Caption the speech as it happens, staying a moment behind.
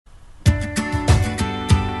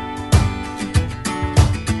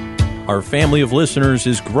Our family of listeners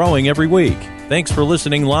is growing every week. Thanks for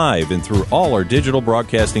listening live and through all our digital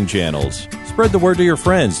broadcasting channels. Spread the word to your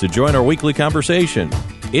friends to join our weekly conversation.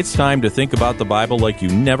 It's time to think about the Bible like you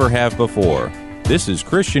never have before. This is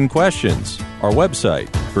Christian Questions. Our website,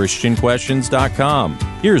 ChristianQuestions.com.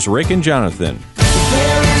 Here's Rick and Jonathan.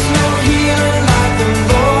 There is no healer like the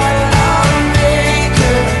Lord our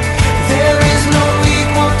Maker. There is no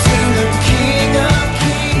equal to the King of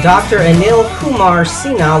Kings. Dr. Anil Kumar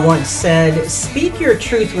Sinha once said, "Speak your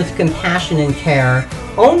truth with compassion and care.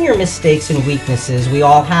 Own your mistakes and weaknesses. We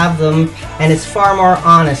all have them, and it's far more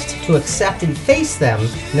honest to accept and face them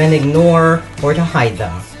than ignore or to hide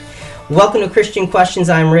them." Welcome to Christian Questions.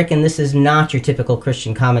 I'm Rick, and this is not your typical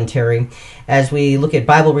Christian commentary as we look at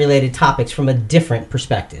Bible-related topics from a different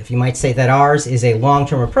perspective. You might say that ours is a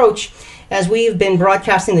long-term approach as we've been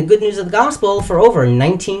broadcasting the good news of the gospel for over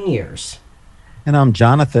 19 years. And I'm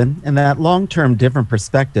Jonathan, and that long-term different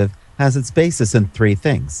perspective has its basis in three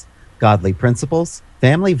things: godly principles,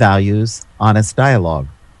 family values, honest dialogue,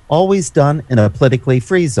 always done in a politically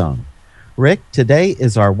free zone. Rick, today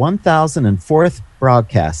is our 1004th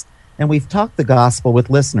broadcast, and we've talked the gospel with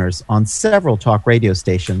listeners on several talk radio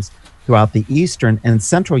stations throughout the eastern and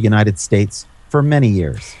central United States for many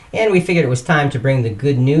years. And we figured it was time to bring the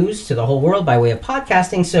good news to the whole world by way of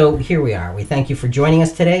podcasting, so here we are. We thank you for joining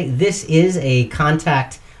us today. This is a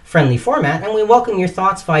contact-friendly format, and we welcome your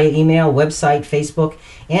thoughts via email, website, Facebook,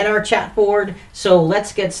 and our chat board. So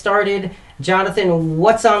let's get started. Jonathan,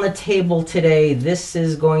 what's on the table today? This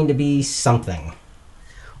is going to be something.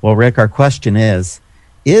 Well, Rick, our question is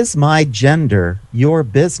my gender your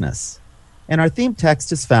business? And our theme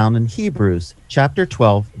text is found in Hebrews chapter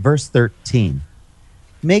 12, verse 13.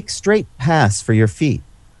 Make straight paths for your feet,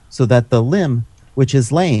 so that the limb which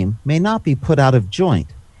is lame may not be put out of joint,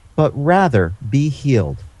 but rather be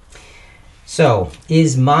healed. So,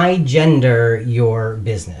 is my gender your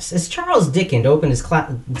business? As Charles Dickens opened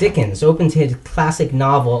his classic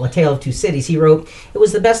novel, A Tale of Two Cities, he wrote, "It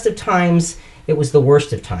was the best of times, it was the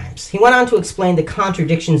worst of times." He went on to explain the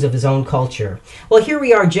contradictions of his own culture. Well, here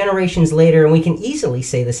we are generations later, and we can easily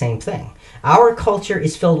say the same thing. Our culture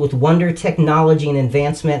is filled with wonder, technology, and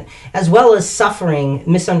advancement, as well as suffering,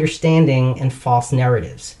 misunderstanding, and false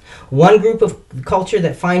narratives. One group of culture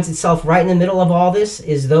that finds itself right in the middle of all this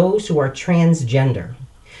is those who are transgender.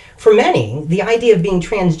 For many, the idea of being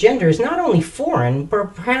transgender is not only foreign,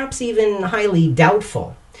 but perhaps even highly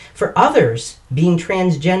doubtful. For others, being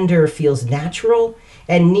transgender feels natural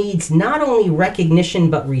and needs not only recognition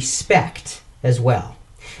but respect as well.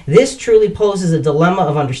 This truly poses a dilemma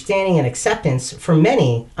of understanding and acceptance for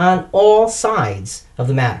many on all sides of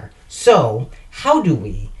the matter. So,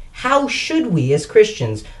 how should we as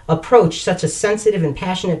Christians approach such a sensitive and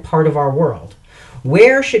passionate part of our world?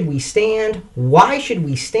 Where should we stand? Why should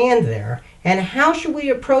we stand there? And how should we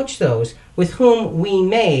approach those with whom we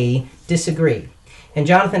may disagree? And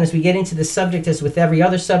Jonathan, as we get into this subject, as with every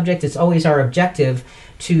other subject, it's always our objective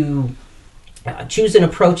to choose an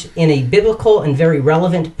approach in a biblical and very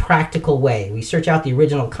relevant, practical way. We search out the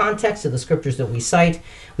original context of the scriptures that we cite.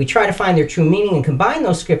 We try to find their true meaning and combine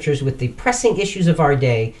those scriptures with the pressing issues of our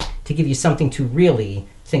day to give you something to really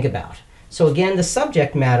think about. So again, the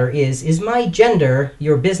subject matter is my gender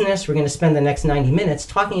your business? We're going to spend the next 90 minutes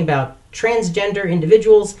talking about transgender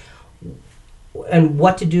individuals, and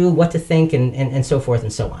what to do, what to think, and so forth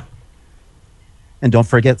and so on. And don't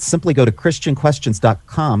forget, simply go to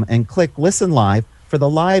ChristianQuestions.com and click Listen Live for the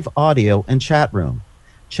live audio and chat room.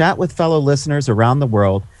 Chat with fellow listeners around the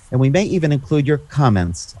world, and we may even include your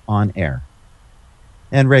comments on air.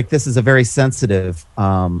 And Rick, this is a very sensitive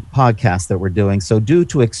podcast that we're doing. So due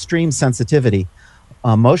to extreme sensitivity,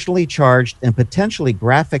 emotionally charged and potentially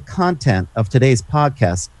graphic content of today's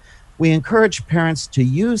podcast, we encourage parents to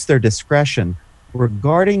use their discretion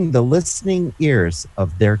regarding the listening ears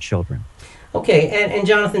of their children. Okay, and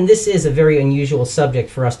Jonathan, this is a very unusual subject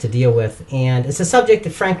for us to deal with, and it's a subject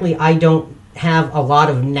that, frankly, I don't have a lot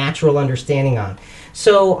of natural understanding on.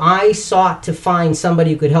 So I sought to find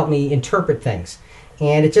somebody who could help me interpret things.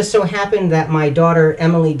 And it just so happened that my daughter,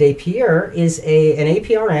 Emily Despierre, is an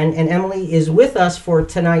APRN, and Emily is with us for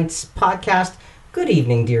tonight's podcast. Good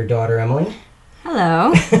evening, dear daughter, Emily.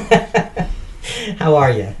 Hello. How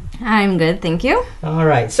are you? I'm good, thank you. All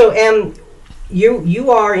right. So,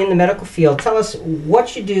 you are in the medical field. Tell us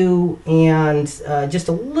what you do and just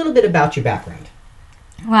a little bit about your background.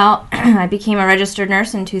 Well, I became a registered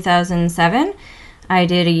nurse in 2007. I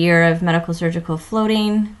did a year of medical surgical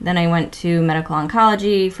floating. Then I went to medical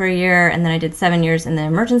oncology for a year, and then I did 7 years in the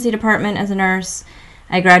emergency department as a nurse.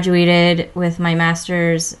 I graduated with my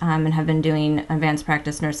master's and have been doing advanced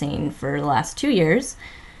practice nursing for the last 2 years.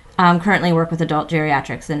 Currently work with adult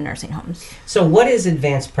geriatrics in nursing homes. So what is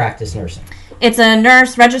advanced practice nursing? It's a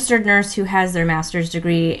nurse, registered nurse who has their master's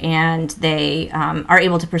degree, and they are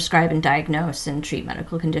able to prescribe and diagnose and treat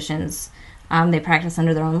medical conditions. They practice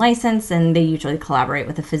under their own license, and they usually collaborate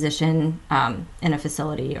with a physician in a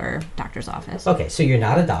facility or doctor's office. Okay, so you're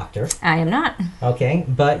not a doctor. I am not. Okay,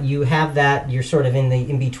 but you have that, you're sort of in the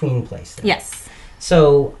in-between place there. Yes.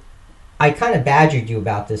 So I kind of badgered you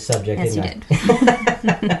about this subject, Yes, you didn't did.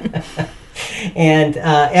 I?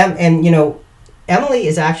 And you know, Emily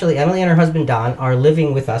and her husband Don are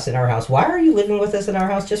living with us in our house. Why are you living with us in our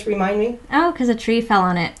house? Just remind me. Oh, because a tree fell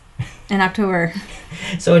on it in October.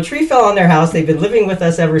 So a tree fell on their house. They've been living with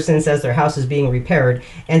us ever since as their house is being repaired.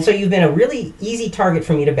 And so you've been a really easy target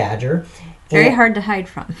for me to badger. Very And- hard to hide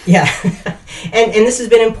from. Yeah. and this has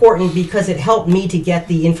been important because it helped me to get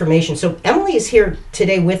the information. So Emily is here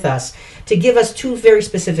today with us to give us two very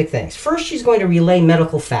specific things. First, she's going to relay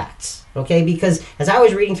medical facts, okay? Because as I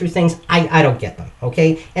was reading through things, I don't get them,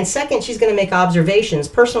 okay? And second, she's going to make observations,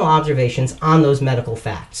 personal observations on those medical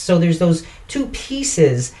facts. So there's those two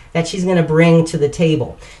pieces that she's going to bring to the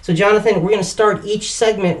table. So Jonathan, we're going to start each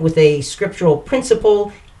segment with a scriptural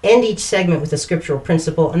principle, end each segment with a scriptural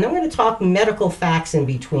principle, and then we're going to talk medical facts in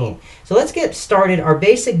between. So let's get started. Our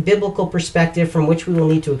basic biblical perspective from which we will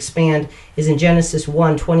need to expand is in Genesis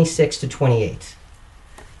 1:26-28.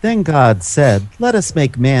 Then God said, "Let us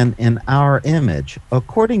make man in our image,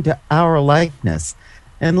 according to our likeness,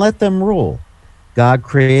 and let them rule." God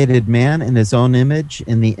created man in his own image.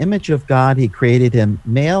 In the image of God, he created him,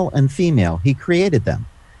 male and female. He created them.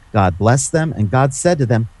 God blessed them, and God said to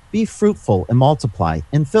them, "Be fruitful and multiply,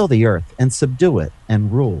 and fill the earth, and subdue it,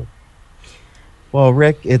 and rule." Well,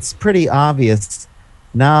 Rick, it's pretty obvious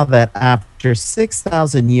now that after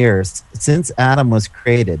 6,000 years since Adam was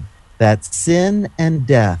created, that sin and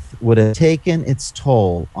death would have taken its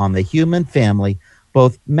toll on the human family,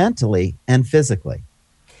 both mentally and physically.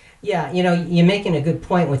 Yeah, you know, you're making a good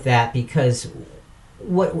point with that because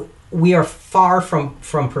what we are far from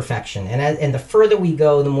perfection, and the further we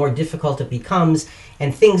go, the more difficult it becomes,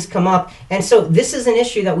 and things come up. And so this is an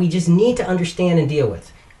issue that we just need to understand and deal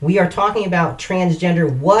with. We are talking about transgender.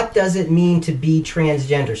 What does it mean to be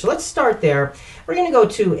transgender? So let's start there. We're going to go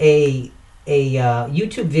to a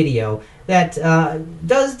YouTube video that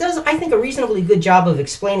does I think a reasonably good job of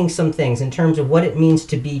explaining some things in terms of what it means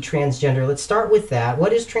to be transgender. Let's start with that.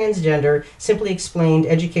 What is transgender? Simply explained,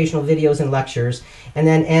 educational videos and lectures. And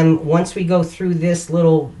then once we go through this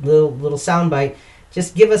little soundbite,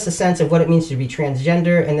 just give us a sense of what it means to be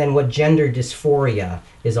transgender and then what gender dysphoria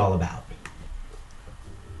is all about.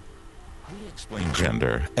 Explain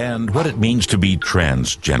gender and what it means to be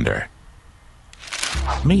transgender.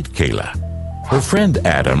 Meet Kayla. Her friend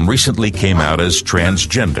Adam recently came out as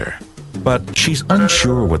transgender, but she's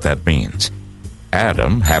unsure what that means.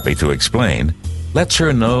 Adam, happy to explain, lets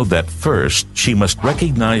her know that first she must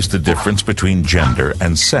recognize the difference between gender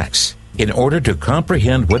and sex in order to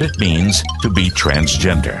comprehend what it means to be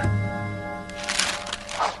transgender.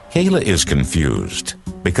 Kayla is confused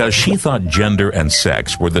because she thought gender and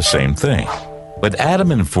sex were the same thing, but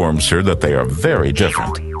Adam informs her that they are very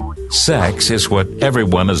different. Sex is what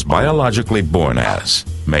everyone is biologically born as,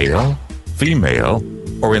 male, female,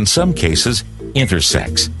 or in some cases,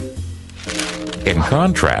 intersex. In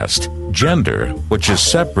contrast, gender, which is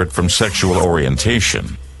separate from sexual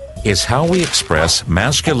orientation, is how we express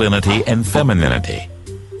masculinity and femininity.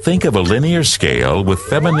 Think of a linear scale with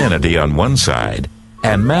femininity on one side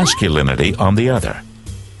and masculinity on the other.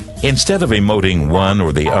 Instead of emoting one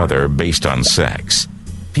or the other based on sex,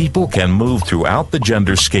 people can move throughout the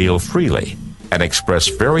gender scale freely and express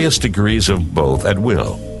various degrees of both at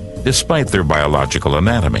will, despite their biological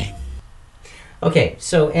anatomy. Okay,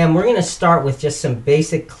 so we're going to start with just some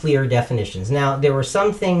basic, clear definitions. Now, there were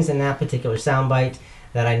some things in that particular soundbite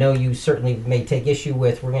that I know you certainly may take issue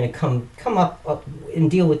with. We're going to come up and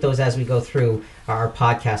deal with those as we go through our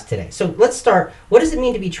podcast today. So let's start. What does it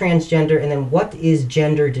mean to be transgender, and then what is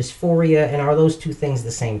gender dysphoria, and are those two things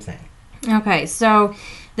the same thing? Okay, so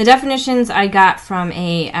the definitions I got from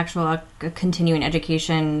a continuing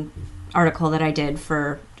education article that I did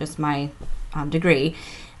for just my degree,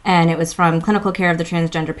 and it was from Clinical Care of the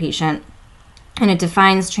Transgender Patient, and it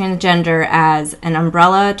defines transgender as an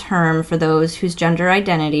umbrella term for those whose gender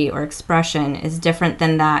identity or expression is different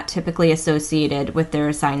than that typically associated with their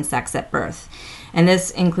assigned sex at birth. And this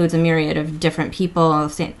includes a myriad of different people,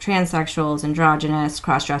 transsexuals, androgynous,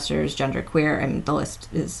 cross-dressers, genderqueer, and the list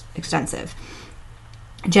is extensive.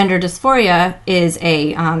 Gender dysphoria is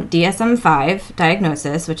a DSM-5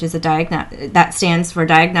 diagnosis, which is that stands for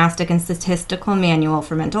Diagnostic and Statistical Manual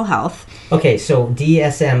for Mental Health. Okay, so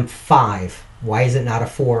DSM-5. Why is it not a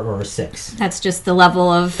 4 or a 6? That's just the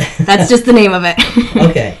level of, that's just the name of it.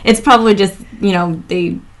 Okay. It's probably just,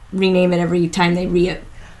 they rename it every time they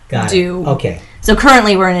Got it. Okay. So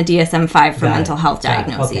currently we're in a DSM-5 for Got mental it. health Got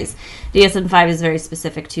it. diagnoses. DSM-5 is very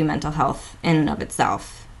specific to mental health in and of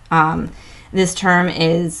itself. This term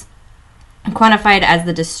is quantified as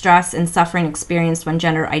the distress and suffering experienced when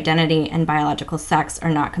gender identity and biological sex are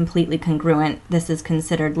not completely congruent. This is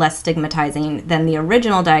considered less stigmatizing than the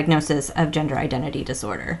original diagnosis of gender identity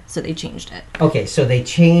disorder. So they changed it. Okay, so they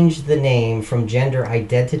changed the name from gender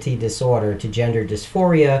identity disorder to gender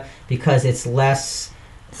dysphoria because it's less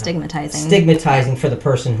stigmatizing for the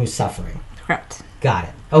person who's suffering. Correct. Got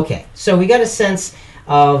it. Okay, so we got a sense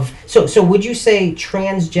of so would you say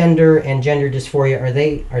transgender and gender dysphoria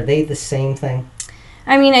are they the same thing?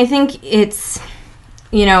 I mean, I think it's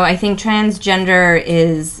I think transgender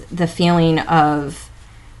is the feeling of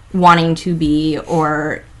wanting to be,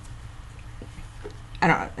 or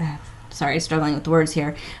struggling with the words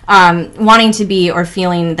here, wanting to be or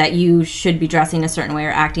feeling that you should be dressing a certain way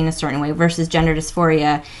or acting a certain way, versus gender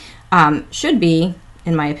dysphoria should be,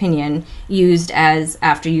 in my opinion, used as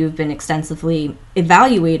after you've been extensively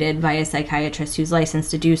evaluated by a psychiatrist who's licensed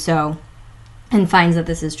to do so and finds that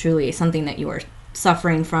this is truly something that you are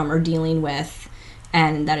suffering from or dealing with,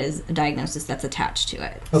 and that is a diagnosis that's attached to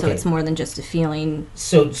it. Okay. So it's more than just a feeling.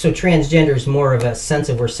 So transgender is more of a sense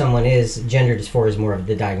of where someone is. Gender dysphoria is more of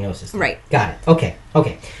the diagnosis. Right. Got it. Okay. All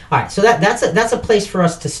right. So that's a place for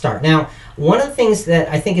us to start. Now, one of the things that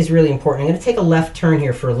I think is really important, I'm going to take a left turn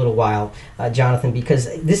here for a little while, Jonathan,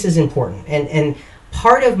 because this is important. And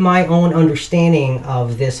part of my own understanding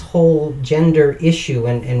of this whole gender issue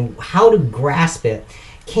and how to grasp it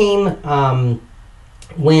came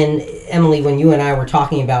when you and I were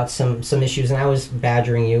talking about some issues, and I was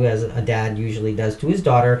badgering you, as a dad usually does to his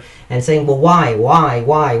daughter, and saying, well,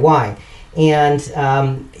 why? And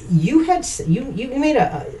you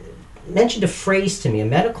mentioned a phrase to me, a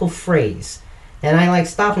medical phrase, and I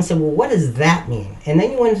stopped and said, well, what does that mean? And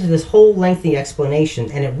then you went into this whole lengthy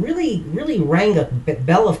explanation, and it really rang a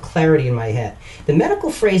bell of clarity in my head. The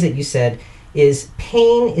medical phrase that you said is,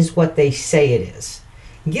 pain is what they say it is.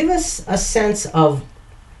 Give us a sense of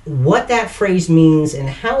what that phrase means and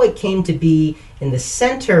how it came to be in the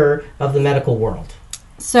center of the medical world.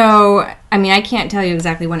 So, I mean, I can't tell you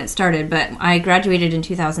exactly when it started, but I graduated in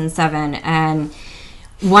 2007, and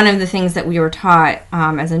one of the things that we were taught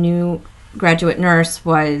as a new graduate nurse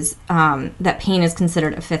was that pain is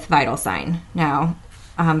considered a fifth vital sign. Now,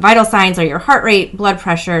 vital signs are your heart rate, blood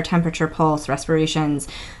pressure, temperature, pulse, respirations,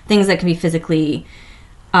 things that can be physically,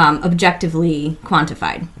 objectively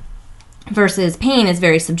quantified. Versus pain is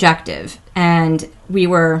very subjective. And we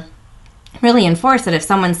were really enforced that if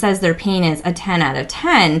someone says their pain is a 10 out of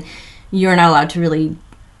 10, you're not allowed to really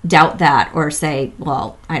doubt that or say,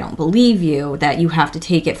 well, I don't believe you, that you have to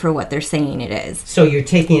take it for what they're saying it is. So you're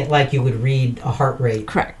taking it like you would read a heart rate.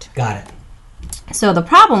 Correct. Got it. So the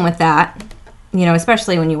problem with that,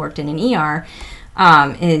 especially when you worked in an ER,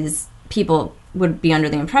 is people would be under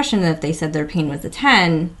the impression that if they said their pain was a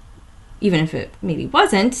 10, even if it maybe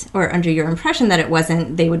wasn't, or under your impression that it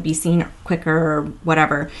wasn't, they would be seen quicker or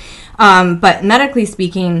whatever. But medically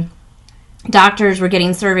speaking, doctors were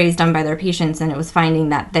getting surveys done by their patients, and it was finding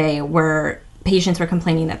that patients were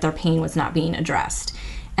complaining that their pain was not being addressed.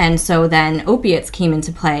 And so then opiates came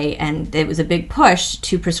into play, and it was a big push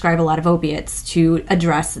to prescribe a lot of opiates to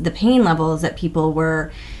address the pain levels that people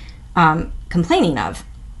were complaining of.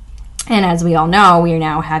 And as we all know, we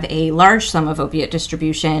now have a large sum of opiate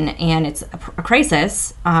distribution, and it's a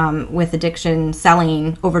crisis with addiction,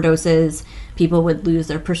 selling, overdoses. People would lose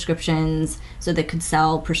their prescriptions so they could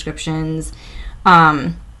sell prescriptions.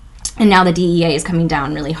 And now the DEA is coming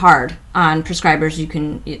down really hard on prescribers.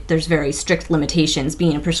 There's very strict limitations.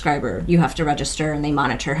 Being a prescriber, you have to register, and they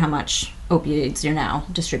monitor how much opioids you're now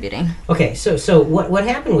distributing. Okay, so what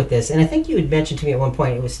happened with this, and I think you had mentioned to me at one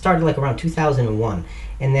point, it was started around 2001,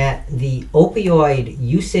 and that the opioid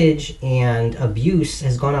usage and abuse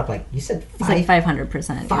has gone up, like you said, It's like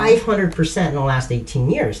 500%. 500% in the last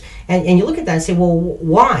 18 years. And you look at that and say, well,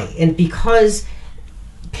 why? And because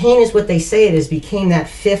pain is what they say it is became that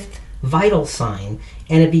fifth vital sign,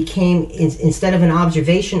 and it became, instead of an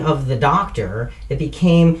observation of the doctor, it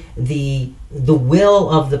became the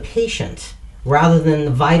will of the patient rather than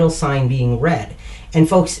the vital sign being read. And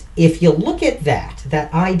folks, if you look at that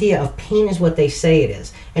idea of pain is what they say it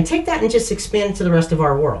is, and take that and just expand it to the rest of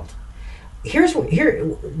our world.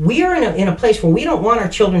 we are in a place where we don't want our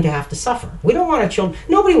children to have to suffer. We don't want our children.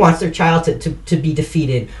 Nobody wants their child to be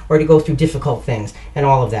defeated or to go through difficult things and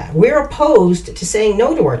all of that. We're opposed to saying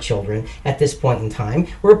no to our children at this point in time.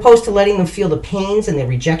 We're opposed to letting them feel the pains and the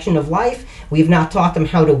rejection of life. We've not taught them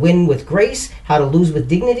how to win with grace, how to lose with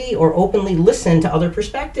dignity, or openly listen to other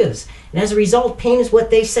perspectives. And as a result, pain is what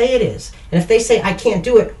they say it is. And if they say, I can't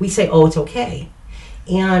do it, we say, oh, it's okay.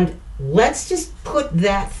 And let's just put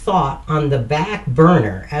that thought on the back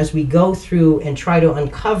burner as we go through and try to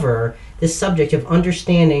uncover this subject of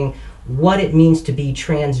understanding what it means to be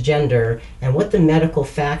transgender and what the medical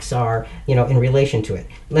facts are, in relation to it.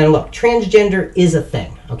 Now look, transgender is a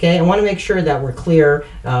thing, okay? I want to make sure that we're clear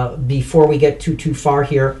before we get too far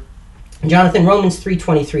here. Jonathan, Romans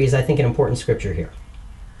 3:23 is, I think, an important scripture here.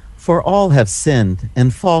 For all have sinned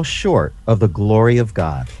and fall short of the glory of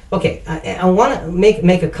God. Okay, I want to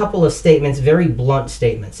make a couple of statements, very blunt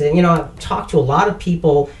statements. And, I've talked to a lot of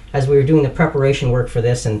people as we were doing the preparation work for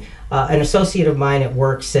this, and an associate of mine at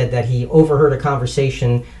work said that he overheard a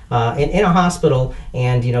conversation in a hospital,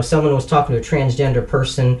 and, someone was talking to a transgender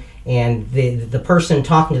person, and the person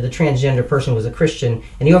talking to the transgender person was a Christian,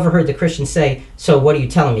 and he overheard the Christian say, so what are you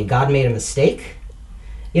telling me, God made a mistake?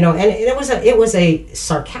 And it was a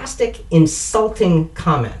sarcastic, insulting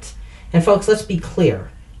comment. And folks, let's be clear.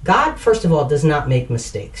 God, first of all, does not make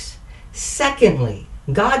mistakes. Secondly,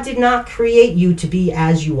 God did not create you to be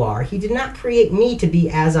as you are. He did not create me to be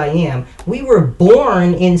as I am. We were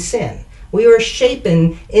born in sin. We were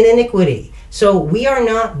shapen in iniquity. So we are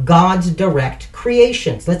not God's direct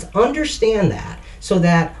creations. Let's understand that so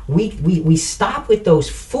that we stop with those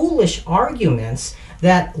foolish arguments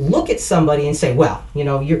that look at somebody and say, well,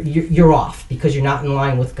 you're off because you're not in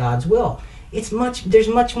line with God's will. There's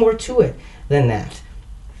much more to it than that.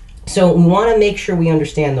 So we want to make sure we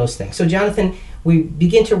understand those things. So Jonathan, we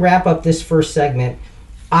begin to wrap up this first segment,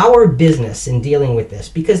 our business in dealing with this,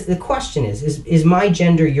 because the question is my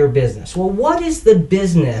gender your business? Well, what is the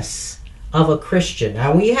business of a Christian?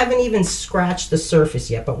 Now, we haven't even scratched the surface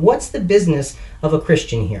yet, but what's the business of a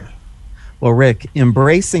Christian here? Well, Rick,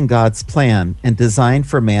 embracing God's plan and design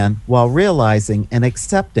for man while realizing and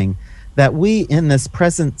accepting that we in this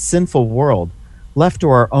present sinful world, left to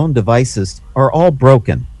our own devices, are all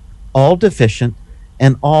broken, all deficient,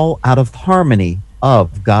 and all out of harmony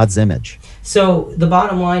of God's image. So the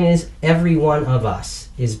bottom line is every one of us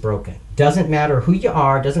is broken. Doesn't matter who you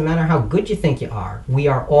are, doesn't matter how good you think you are. We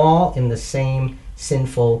are all in the same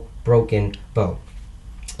sinful, broken boat.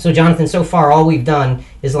 So Jonathan, so far all we've done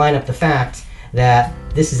is line up the fact that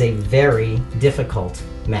this is a very difficult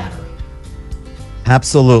matter.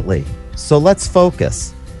 Absolutely. So let's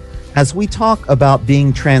focus. As we talk about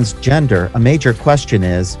being transgender, a major question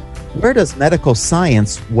is, where does medical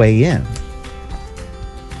science weigh in?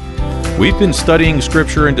 We've been studying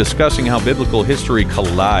Scripture and discussing how biblical history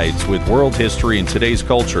collides with world history and today's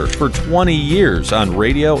culture for 20 years on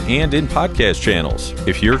radio and in podcast channels.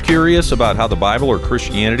 If you're curious about how the Bible or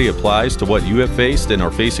Christianity applies to what you have faced and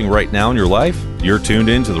are facing right now in your life, you're tuned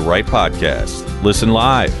in to the right podcast. Listen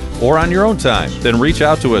live or on your own time, then reach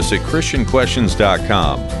out to us at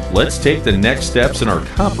ChristianQuestions.com. Let's take the next steps in our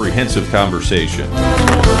comprehensive conversation.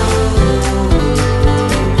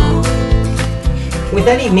 With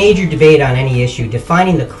any major debate on any issue,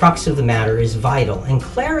 defining the crux of the matter is vital, and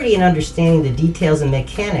clarity in understanding the details and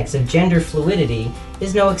mechanics of gender fluidity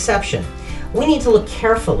is no exception. We need to look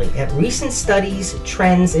carefully at recent studies,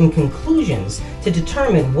 trends, and conclusions to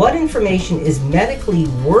determine what information is medically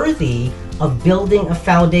worthy of building a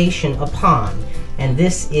foundation upon, and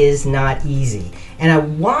this is not easy. And I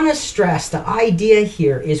want to stress the idea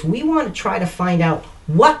here is we want to try to find out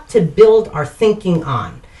what to build our thinking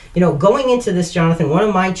on. Going into this, Jonathan, one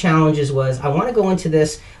of my challenges was I want to go into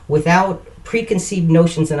this without preconceived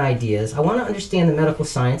notions and ideas. I want to understand the medical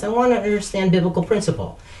science. I want to understand biblical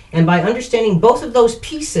principle. And by understanding both of those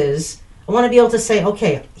pieces, I want to be able to say,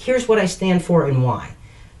 okay, here's what I stand for and why.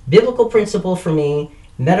 Biblical principle for me,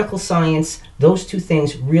 medical science, those two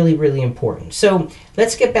things really, really important. So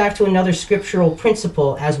let's get back to another scriptural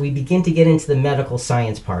principle as we begin to get into the medical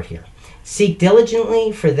science part here. Seek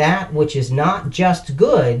diligently for that which is not just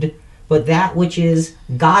good, but that which is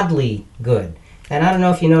godly good. And I don't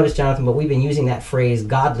know if you noticed, Jonathan, but we've been using that phrase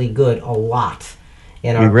godly good a lot.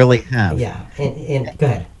 We really have. Yeah. And go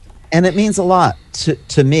ahead. And it means a lot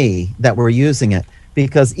to me that we're using it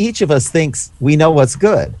because each of us thinks we know what's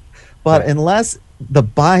good. But unless the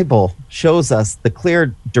Bible shows us the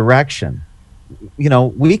clear direction,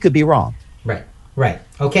 we could be wrong. Right.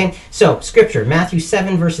 Okay. So, Scripture, Matthew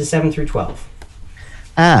 7, verses 7 through 12.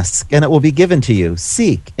 Ask, and it will be given to you.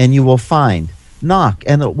 Seek, and you will find. Knock,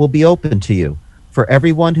 and it will be open to you. For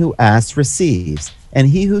everyone who asks receives, and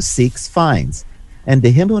he who seeks finds, and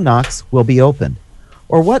to him who knocks will be opened.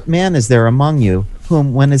 Or what man is there among you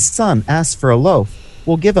whom, when his son asks for a loaf,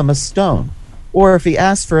 will give him a stone? Or if he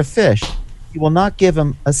asks for a fish, he will not give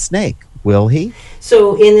him a snake, will he?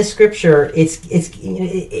 So in the scripture,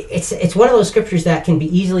 it's one of those scriptures that can be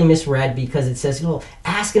easily misread because it says,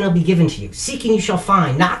 ask and it'll be given to you. Seek and you shall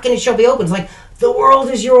find. Knock and it shall be opened. It's like, the world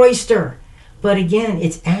is your oyster. But again,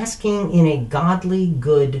 it's asking in a godly,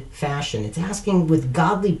 good fashion. It's asking with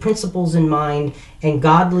godly principles in mind and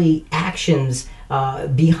godly actions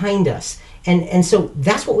behind us. And so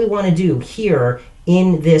that's what we want to do here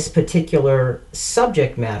in this particular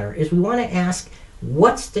subject matter, is we want to ask,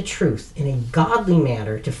 what's the truth in a godly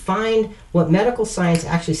manner to find what medical science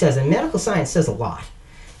actually says. And medical science says a lot.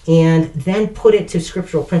 And then put it to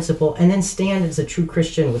scriptural principle, and then stand as a true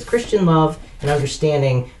Christian with Christian love and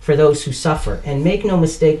understanding for those who suffer. And make no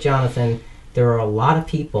mistake, Jonathan, there are a lot of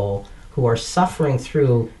people who are suffering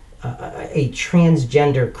through a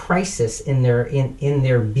transgender crisis in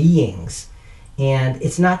their beings. And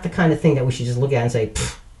it's not the kind of thing that we should just look at and say,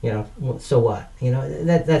 so what?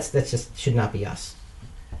 That's just should not be us.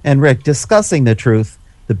 And Rick, discussing the truth,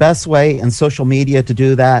 the best way in social media to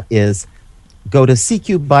do that is go to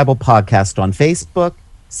CQ Bible Podcast on Facebook,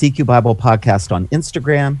 CQ Bible Podcast on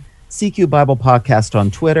Instagram, CQ Bible Podcast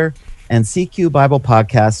on Twitter, and CQ Bible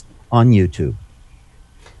Podcast on YouTube.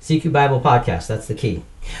 CQ Bible Podcast, that's the key.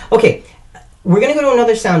 Okay, we're going to go to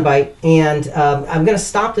another soundbite, and I'm going to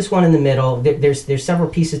stop this one in the middle. There's several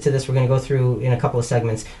pieces to this we're going to go through in a couple of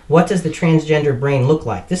segments. What does the transgender brain look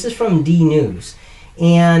like? This is from D News.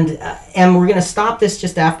 And we're going to stop this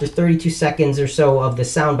just after 32 seconds or so of the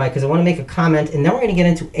soundbite because I want to make a comment, and then we're going to get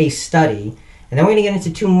into a study, and then we're going to get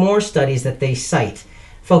into two more studies that they cite.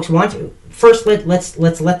 Folks, first let's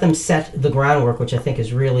let them set the groundwork, which I think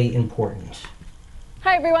is really important.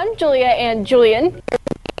 Hi everyone, Julia and Julian.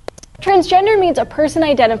 Transgender means a person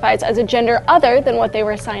identifies as a gender other than what they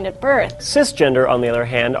were assigned at birth. Cisgender, on the other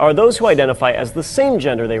hand, are those who identify as the same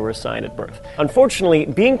gender they were assigned at birth. Unfortunately,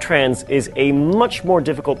 being trans is a much more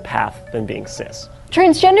difficult path than being cis.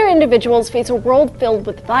 Transgender individuals face a world filled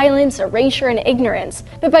with violence, erasure, and ignorance.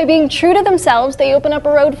 But by being true to themselves, they open up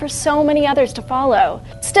a road for so many others to follow.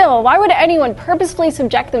 Still, why would anyone purposefully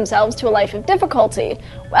subject themselves to a life of difficulty?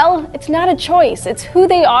 Well, it's not a choice. It's who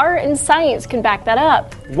they are, and science can back that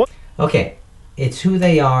up. Okay, it's who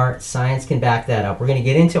they are. Science can back that up. We're going to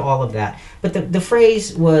get into all of that. But the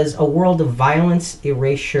phrase was a world of violence,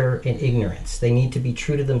 erasure, and ignorance. They need to be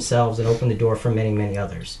true to themselves and open the door for many, many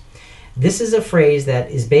others. This is a phrase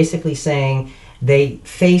that is basically saying they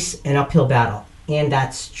face an uphill battle, and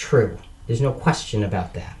that's true. There's no question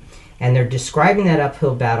about that. And they're describing that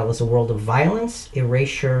uphill battle as a world of violence,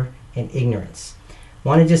 erasure, and ignorance.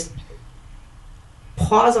 Want to just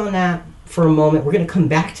pause on that for a moment. We're going to come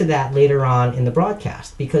back to that later on in the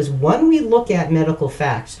broadcast, because when we look at medical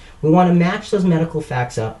facts, we want to match those medical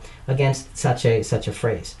facts up against such a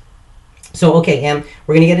phrase. So, okay, Em,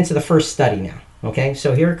 we're going to get into the first study now. Okay,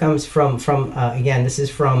 so here it comes from again, this is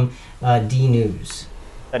from D News.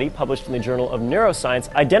 Study published in the Journal of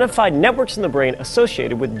Neuroscience identified networks in the brain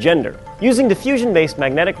associated with gender. Using diffusion-based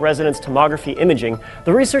magnetic resonance tomography imaging,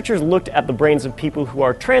 the researchers looked at the brains of people who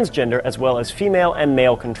are transgender as well as female and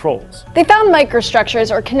male controls. They found microstructures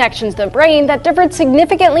or connections to the brain that differed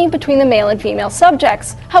significantly between the male and female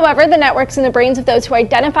subjects. However, the networks in the brains of those who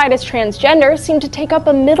identified as transgender seemed to take up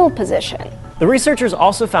a middle position. The researchers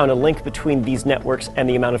also found a link between these networks and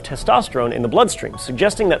the amount of testosterone in the bloodstream,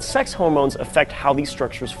 suggesting that sex hormones affect how these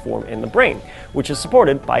structures form in the brain, which is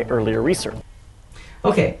supported by earlier research.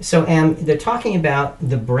 Okay, so they're talking about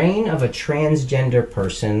the brain of a transgender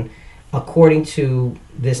person, according to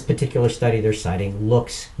this particular study they're citing,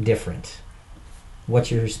 looks different.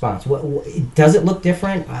 What's your response? Does it look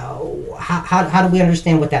different? How do we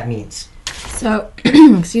understand what that means? So,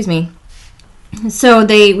 excuse me. So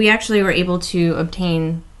we actually were able to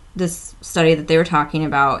obtain this study that they were talking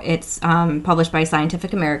about. It's published by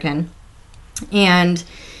Scientific American. And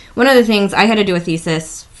one of the things, I had to do a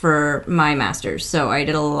thesis for my master's, so I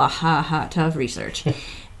did a lot of research.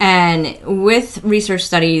 And with research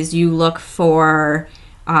studies, you look for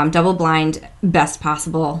double-blind best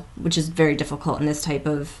possible, which is very difficult in this type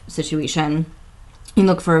of situation. You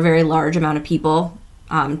look for a very large amount of people,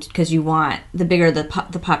 because you want, the bigger the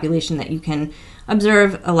population that you can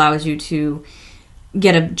observe allows you to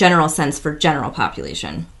get a general sense for general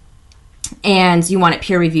population. And you want it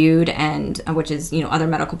peer reviewed, and which is, other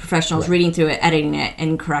medical professionals reading through it, editing it,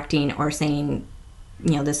 and correcting or saying,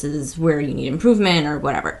 this is where you need improvement or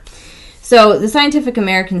whatever. So the Scientific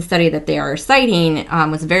American study that they are citing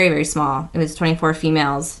was very, very small. It was 24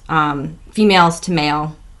 females, females to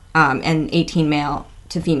male, and 18 male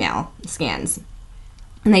to female scans.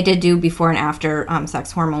 And they did do before and after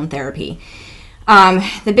sex hormone therapy.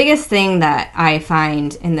 The biggest thing that I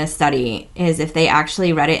find in this study is if they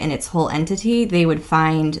actually read it in its whole entity, they would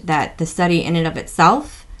find that the study in and of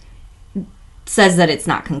itself says that it's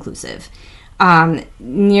not conclusive.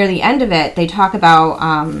 Near the end of it, they talk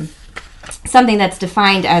about something that's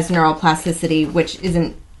defined as neuroplasticity, which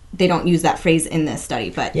isn't, they don't use that phrase in this study,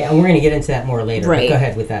 but Yeah, and we're going to get into that more later. Right. But go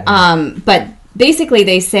ahead with that. but basically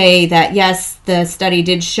they say that yes, the study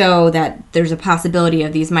did show that there's a possibility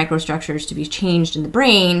of these microstructures to be changed in the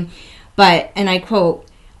brain, but, and I quote,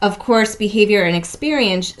 "Of course, behavior and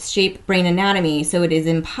experience shape brain anatomy, so it is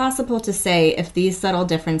impossible to say if these subtle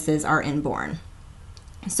differences are inborn."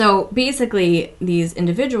 So basically, these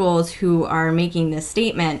individuals who are making this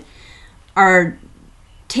statement are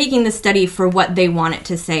taking the study for what they want it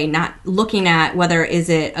to say, not looking at whether is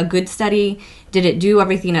it a good study, did it do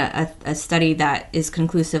everything a study that is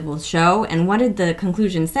conclusive will show, and what did the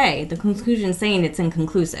conclusion say? The conclusion saying it's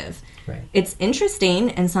inconclusive. Right. It's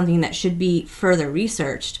interesting and something that should be further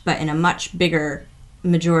researched, but in a much bigger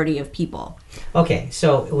majority of people. Okay,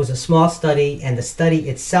 so it was a small study, and the study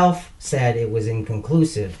itself said it was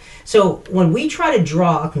inconclusive. So when we try to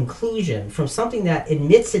draw a conclusion from something that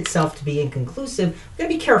admits itself to be inconclusive, we're going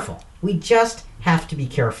to be careful. We just have to be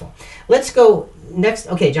careful. Let's go next.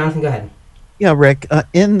 Okay, Jonathan, go ahead. Yeah, Rick,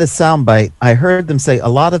 in the soundbite, I heard them say a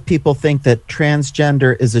lot of people think that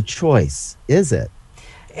transgender is a choice. Is it?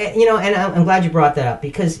 You know, and I'm glad you brought that up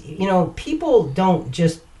because, you know, people don't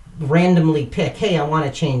just randomly pick, hey, I want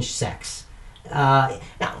to change sex. Now,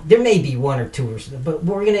 there may be one or two, but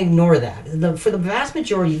we're going to ignore that. For the vast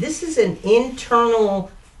majority, this is an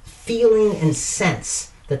internal feeling and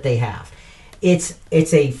sense that they have. It's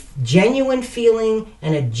a genuine feeling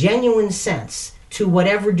and a genuine sense to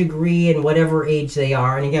whatever degree and whatever age they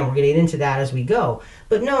are. And again, we're going to get into that as we go.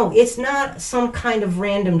 But no, it's not some kind of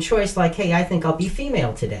random choice like, hey, I think I'll be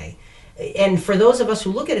female today. And for those of us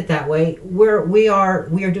who look at it that way, we are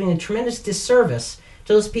doing a tremendous disservice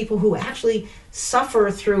to those people who actually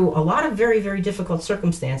suffer through a lot of very, very difficult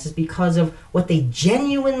circumstances because of what they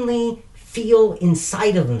genuinely feel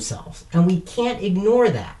inside of themselves. And we can't ignore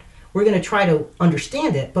that. We're going to try to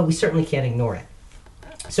understand it, but we certainly can't ignore it.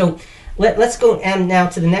 So let's go now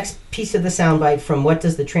to the next piece of the soundbite from What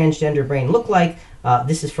Does the Transgender Brain Look Like?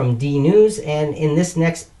 This is from D News, and in this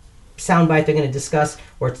next soundbite they're going to discuss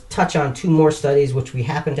or touch on two more studies which we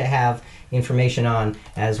happen to have information on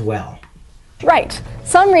as well. Right.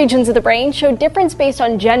 Some regions of the brain show difference based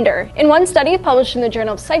on gender. In one study published in the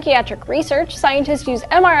Journal of Psychiatric Research, scientists used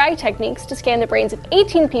MRI techniques to scan the brains of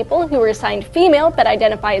 18 people who were assigned female but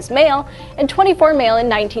identify as male, and 24 male and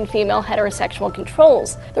 19 female heterosexual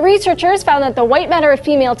controls. The researchers found that the white matter of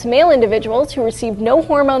female to male individuals who received no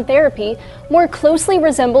hormone therapy more closely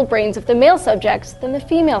resembled brains of the male subjects than the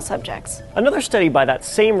female subjects. Another study by that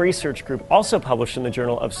same research group, also published in the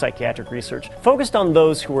Journal of Psychiatric Research, focused on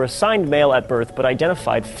those who were assigned male at birth but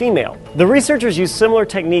identified female. The researchers used similar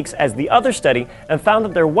techniques as the other study and found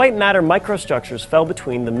that their white matter microstructures fell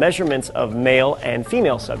between the measurements of male and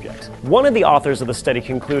female subjects. One of the authors of the study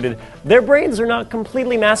concluded their brains are not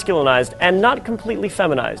completely masculinized and not completely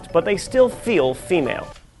feminized, but they still feel female.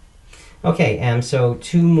 Okay, so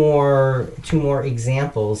two more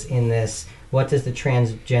examples in this. What does the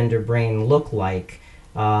transgender brain look like?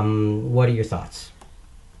 What are your thoughts?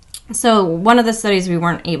 So one of the studies we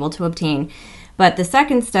weren't able to obtain, but the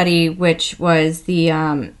second study, which was the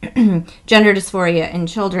gender dysphoria in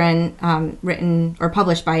children, written or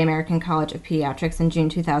published by American College of Pediatrics in June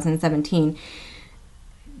 2017,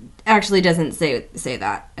 actually doesn't say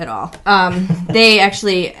that at all. They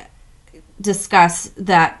actually discuss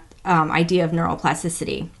that idea of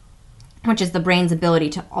neuroplasticity, which is the brain's ability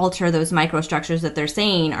to alter those microstructures that they're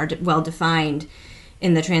saying are well defined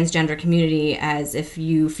in the transgender community, as if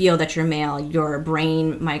you feel that you're male, your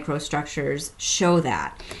brain microstructures show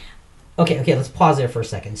that. Okay, let's pause there for a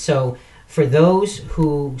second. So for those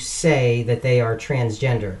who say that they are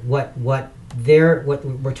transgender, what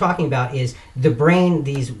we're talking about is the brain,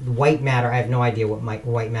 these white matter. I have no idea what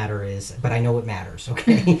white matter is, but I know it matters,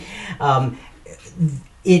 okay?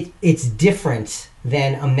 It's different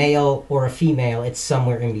than a male or a female. It's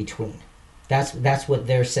somewhere in between. That's what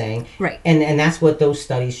they're saying. Right. And that's what those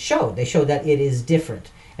studies show. They show that it is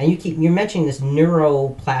different. And you're mentioning this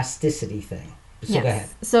neuroplasticity thing. So yes. Go ahead.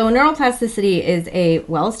 So neuroplasticity is a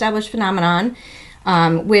well-established phenomenon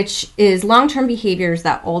which is long-term behaviors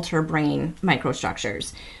that alter brain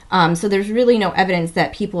microstructures. So there's really no evidence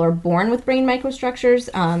that people are born with brain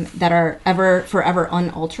microstructures that are forever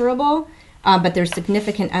unalterable, but there's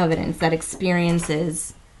significant evidence that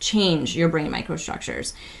experiences change your brain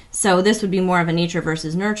microstructures. So this would be more of a nature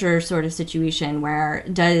versus nurture sort of situation, where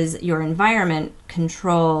does your environment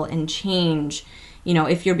control and change,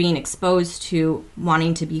 if you're being exposed to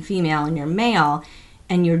wanting to be female and you're male,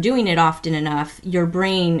 and you're doing it often enough, your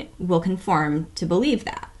brain will conform to believe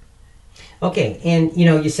that. Okay, and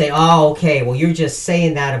you say, oh, okay, well, you're just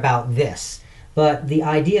saying that about this. But the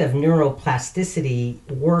idea of neuroplasticity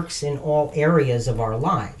works in all areas of our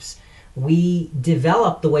lives. We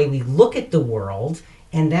develop the way we look at the world,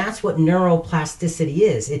 and that's what neuroplasticity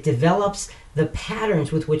is. It develops the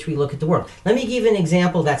patterns with which we look at the world. Let me give you an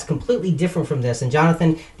example that's completely different from this. And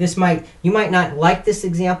Jonathan, you might not like this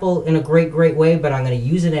example in a great way, but I'm going to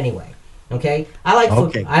use it anyway. Okay? I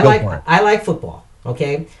like football.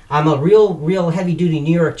 Okay? I'm a real heavy-duty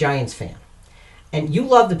New York Giants fan. And you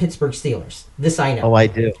love the Pittsburgh Steelers. This I know. Oh, I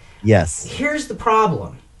do. Yes. Here's the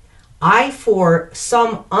problem. I, for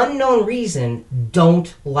some unknown reason,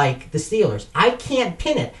 don't like the Steelers. I can't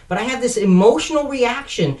pin it, but I have this emotional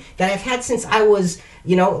reaction that I've had since I was,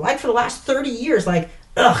 like for the last 30 years, like,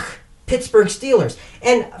 ugh, Pittsburgh Steelers.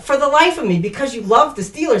 And for the life of me, because you love the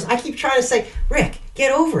Steelers, I keep trying to say, Rick,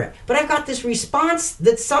 get over it. But I've got this response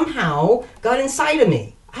that somehow got inside of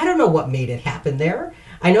me. I don't know what made it happen there.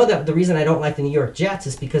 I know that the reason I don't like the New York Jets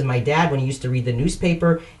is because my dad, when he used to read the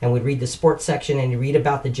newspaper and would read the sports section and he'd read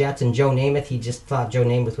about the Jets and Joe Namath, he just thought Joe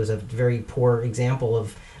Namath was a very poor example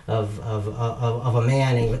of a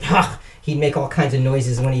man, and he'd make all kinds of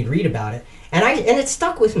noises when he'd read about it, and it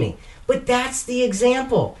stuck with me. But that's the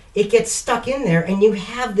example. It gets stuck in there, and you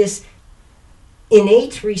have this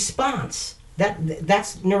innate response.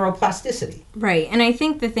 That's neuroplasticity. Right. And I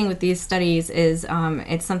think the thing with these studies is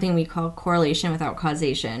it's something we call correlation without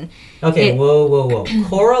causation. Okay, whoa.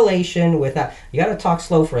 Correlation without... You got to talk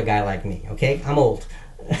slow for a guy like me, okay? I'm old.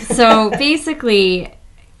 So basically,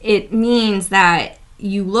 it means that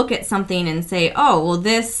you look at something and say, oh, well,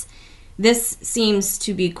 this seems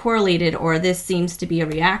to be correlated, or this seems to be a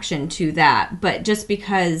reaction to that. But just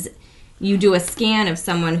because you do a scan of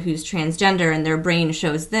someone who's transgender and their brain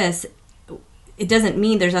shows this, it doesn't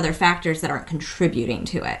mean there's other factors that aren't contributing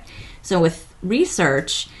to it. So with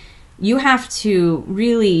research, you have to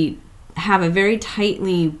really have a very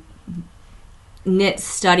tightly knit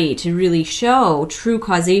study to really show true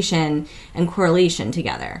causation and correlation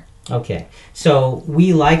together. Okay, so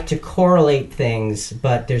we like to correlate things,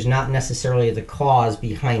 but there's not necessarily the cause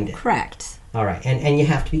behind it. Correct. All right, and you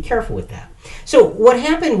have to be careful with that. So what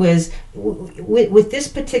happened was, with this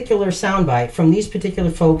particular soundbite from these particular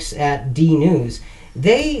folks at D News,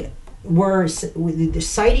 they were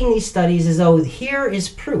citing these studies as though here is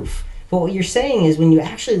proof. But what you're saying is when you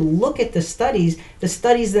actually look at the studies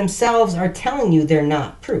themselves are telling you they're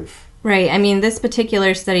not proof. Right. I mean, this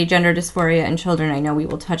particular study, gender dysphoria in children, I know we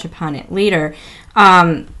will touch upon it later.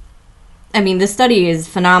 I mean, the study is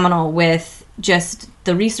phenomenal with just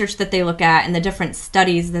the research that they look at and the different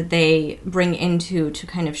studies that they bring into to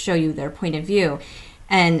kind of show you their point of view.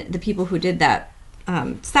 And the people who did that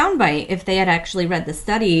soundbite, if they had actually read the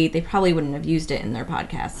study, they probably wouldn't have used it in their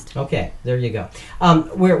podcast. Okay, there you go.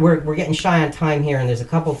 We're getting shy on time here, and there's a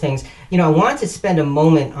couple things. I wanted to spend a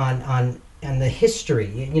moment on the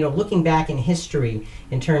history, looking back in history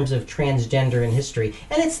in terms of transgender in history.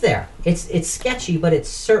 And it's there. It's sketchy, but it's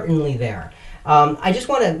certainly there. I just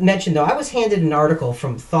want to mention, though, I was handed an article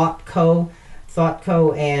from ThoughtCo,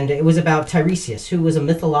 and it was about Tiresias, who was a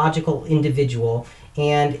mythological individual.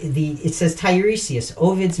 And it says Tiresias,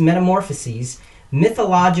 Ovid's Metamorphoses,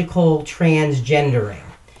 mythological transgendering.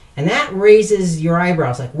 And that raises your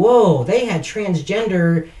eyebrows, like, whoa, they had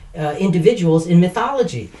transgender individuals in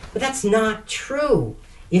mythology. But that's not true.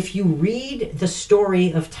 If you read the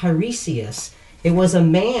story of Tiresias, it was a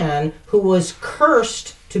man who was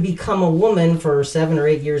cursed to become a woman for 7 or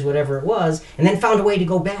 8 years, whatever it was, and then found a way to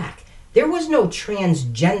go back. There was no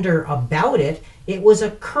transgender about it. It was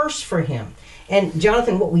a curse for him. And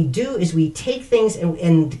Jonathan, what we do is we take things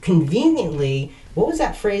and conveniently, what was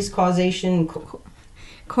that phrase, causation?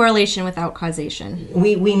 Correlation without causation.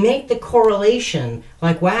 We make the correlation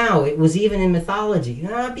like, wow, it was even in mythology.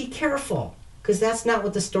 Be careful, because that's not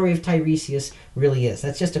what the story of Tiresias really is.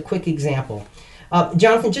 That's just a quick example.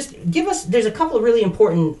 Jonathan, just give us, there's a couple of really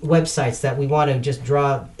important websites that we want to just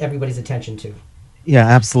draw everybody's attention to. Yeah,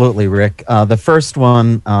 absolutely, Rick. The first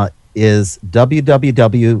one is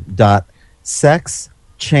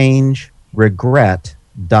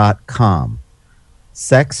www.sexchangeregret.com.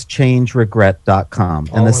 sexchangeregret.com.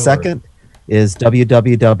 All And the one second is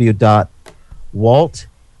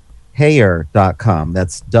www.waltheyer.com.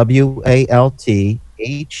 That's WALTHEYER.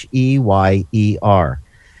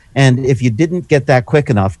 And if you didn't get that quick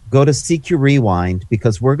enough, go to CQ Rewind,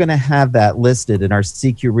 because we're going to have that listed in our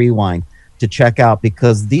CQ Rewind to check out,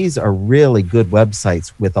 because these are really good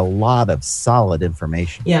websites with a lot of solid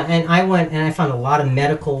information. Yeah, and I went and I found a lot of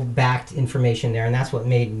medical-backed information there, and that's what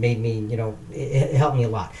made me, it helped me a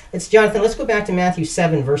lot. Jonathan, let's go back to Matthew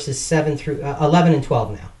 7, verses 7 through 11 and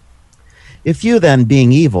 12 now. If you then,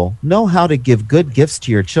 being evil, know how to give good gifts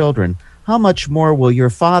to your children, how much more will your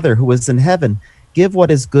Father who is in heaven give what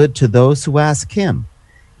is good to those who ask him?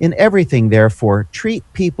 In everything, therefore, treat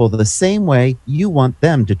people the same way you want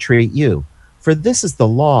them to treat you. For this is the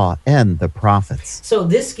law and the prophets. So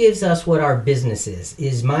this gives us what our business is.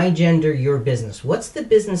 Is my gender your business? What's the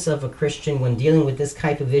business of a Christian when dealing with this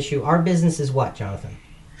type of issue? Our business is what, Jonathan?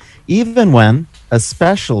 Even when,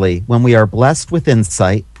 especially when we are blessed with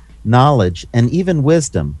insight, knowledge, and even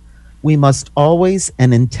wisdom, we must always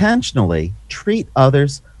and intentionally treat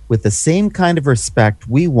others with the same kind of respect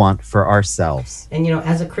we want for ourselves. And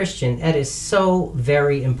as a Christian, that is so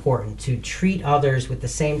very important, to treat others with the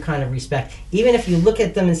same kind of respect, even if you look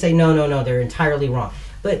at them and say, no, they're entirely wrong.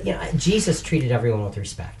 But Jesus treated everyone with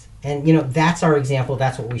respect. And that's our example.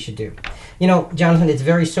 That's what we should do. Jonathan, it's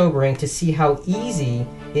very sobering to see how easy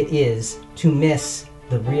it is to miss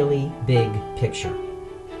the really big picture.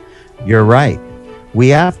 You're right. We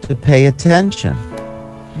have to pay attention.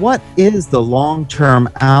 What is the long-term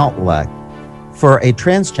outlet for a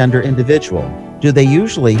transgender individual? Do they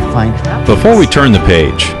usually find happiness? Before we turn the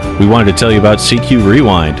page, we wanted to tell you about CQ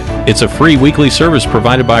Rewind. It's a free weekly service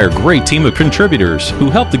provided by our great team of contributors who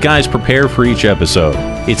help the guys prepare for each episode.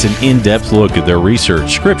 It's an in-depth look at their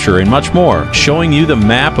research, scripture, and much more, showing you the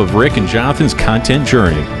map of Rick and Jonathan's content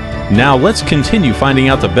journey. Now let's continue finding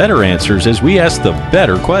out the better answers as we ask the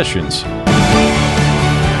better questions.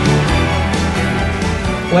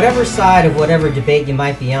 Whatever side of whatever debate you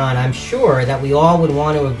might be on, I'm sure that we all would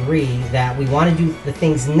want to agree that we want to do the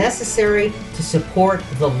things necessary to support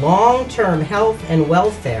the long-term health and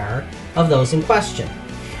welfare of those in question.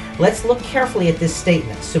 Let's look carefully at this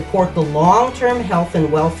statement: support the long-term health and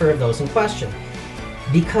welfare of those in question.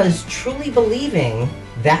 Because truly believing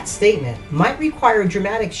that statement might require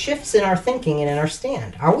dramatic shifts in our thinking and in our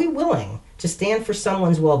stand. Are we willing to stand for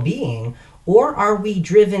someone's well-being, or are we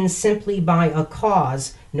driven simply by a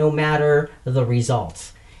cause, no matter the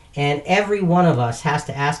results? And every one of us has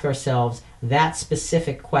to ask ourselves that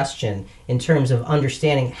specific question in terms of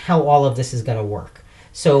understanding how all of this is going to work.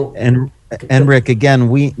 So, and Rick, again,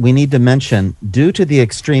 we need to mention, due to the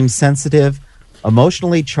extreme sensitive,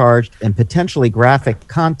 emotionally charged, and potentially graphic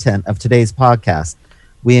content of today's podcast,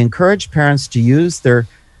 we encourage parents to use their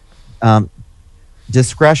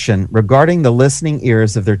discretion regarding the listening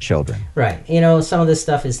ears of their children. Right. Some of this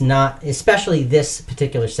stuff is not, especially this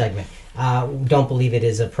particular segment, don't believe it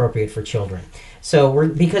is appropriate for children. So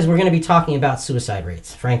because we're going to be talking about suicide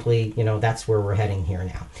rates. Frankly, that's where we're heading here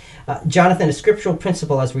now. Jonathan, a scriptural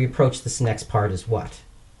principle as we approach this next part is what?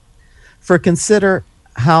 For consider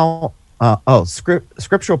how,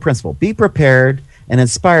 scriptural principle. Be prepared and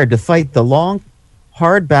inspired to fight the long,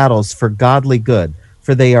 hard battles for godly good,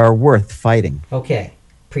 for they are worth fighting. Okay.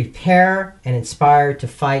 Prepare and inspire to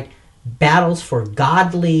fight battles for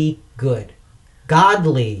godly good.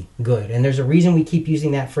 Godly good. And there's a reason we keep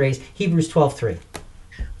using that phrase, Hebrews 12:3.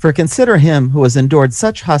 For consider him who has endured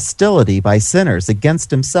such hostility by sinners against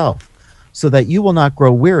himself, so that you will not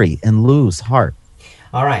grow weary and lose heart.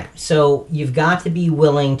 All right, so you've got to be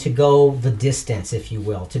willing to go the distance, if you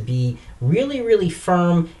will, to be really, really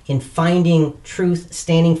firm in finding truth,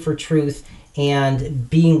 standing for truth, and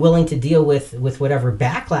being willing to deal with whatever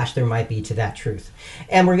backlash there might be to that truth.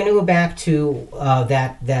 And we're going to go back to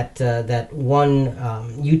that one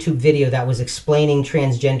YouTube video that was explaining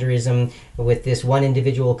transgenderism, with this one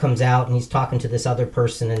individual comes out and he's talking to this other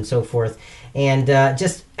person and so forth. And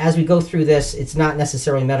just as we go through this, it's not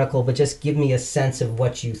necessarily medical, but just give me a sense of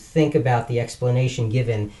what you think about the explanation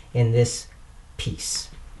given in this piece.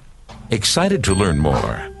 Excited to learn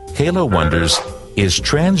more? Kayla wonders, is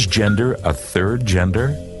transgender a third gender?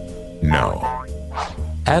 No.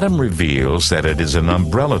 Adam reveals that it is an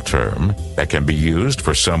umbrella term that can be used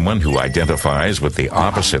for someone who identifies with the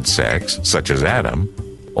opposite sex, such as Adam,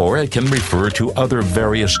 or it can refer to other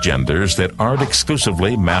various genders that aren't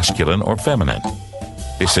exclusively masculine or feminine.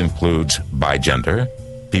 This includes bigender,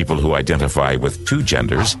 people who identify with two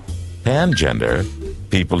genders, pangender,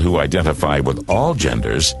 people who identify with all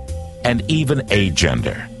genders, and even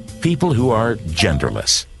agender, people who are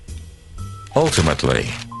genderless. Ultimately,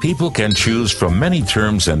 people can choose from many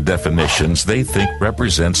terms and definitions they think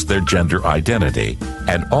represents their gender identity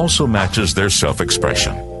and also matches their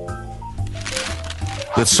self-expression.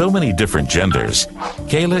 With so many different genders,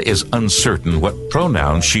 Kayla is uncertain what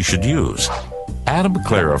pronouns she should use. Adam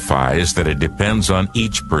clarifies that it depends on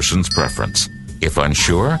each person's preference. If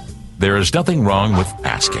unsure, there is nothing wrong with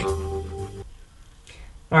asking.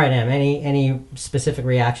 All right, Em, any specific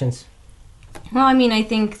reactions? Well, I mean, I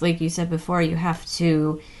think, like you said before, you have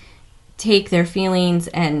to take their feelings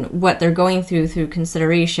and what they're going through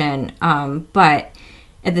consideration, but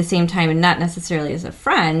at the same time, and not necessarily as a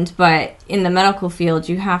friend, but in the medical field,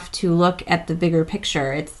 you have to look at the bigger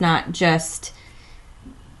picture. It's not just,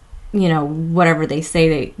 whatever they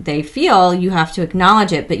say they feel, you have to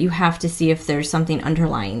acknowledge it, but you have to see if there's something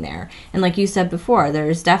underlying there. And like you said before,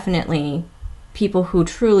 there's definitely people who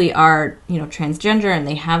truly are, transgender, and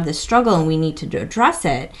they have this struggle, and we need to address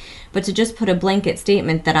it. But to just put a blanket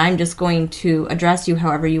statement that I'm just going to address you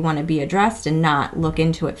however you want to be addressed and not look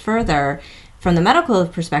into it further from the medical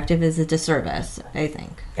perspective is a disservice, I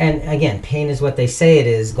think. And again, pain is what they say it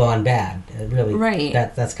is gone bad. Really, right.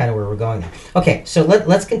 That's kind of where we're going there. Okay, so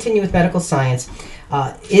let's continue with medical science.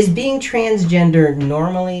 Is being transgender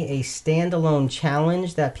normally a standalone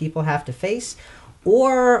challenge that people have to face,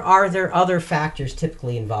 or are there other factors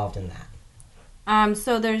typically involved in that?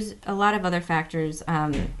 So there's a lot of other factors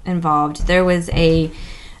involved. There was a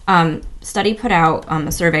study put out,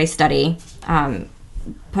 a survey study,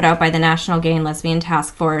 put out by the National Gay and Lesbian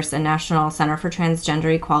Task Force and National Center for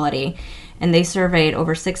Transgender Equality, and they surveyed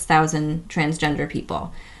over 6,000 transgender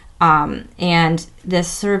people. And this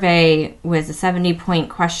survey was a 70-point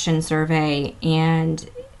question survey, and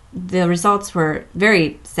the results were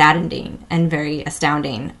very saddening and very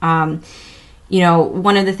astounding.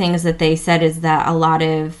 One of the things that they said is that a lot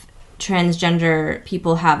of transgender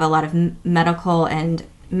people have a lot of medical and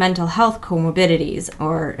mental health comorbidities,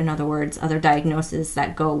 or in other words, other diagnoses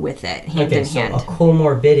that go with it, hand in hand. So a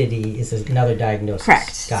comorbidity is another diagnosis.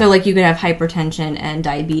 Correct. So like you could have hypertension and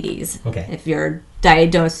diabetes. Okay. If you're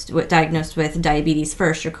diagnosed with diabetes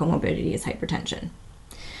first, your comorbidity is hypertension.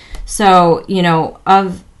 So,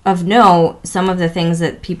 of note, some of the things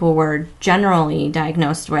that people were generally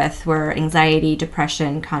diagnosed with were anxiety,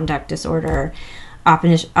 depression, conduct disorder,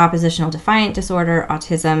 oppositional defiant disorder,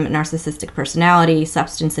 autism, narcissistic personality,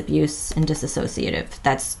 substance abuse, and dissociative.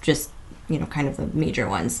 That's just, kind of the major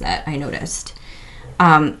ones that I noticed.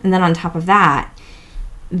 And then on top of that,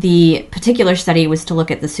 the particular study was to look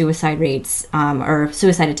at the suicide rates, or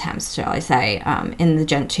suicide attempts, shall I say, in the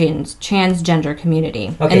transgender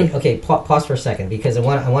community. Okay, pause for a second, because I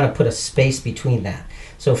want to put a space between that.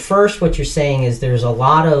 So first, what you're saying is there's a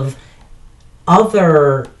lot of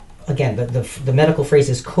other, again, the medical phrase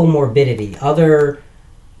is comorbidity, other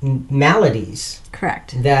maladies.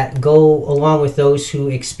 Correct. That go along with those who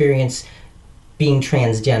experience being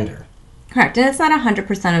transgender. Correct, and it's not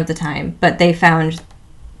 100% of the time, but they found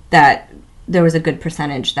that there was a good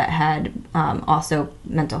percentage that had also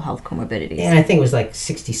mental health comorbidities. And I think it was like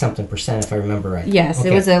 60-something%, if I remember right. Yes,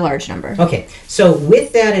 okay. It was a large number. Okay, so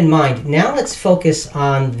with that in mind, now let's focus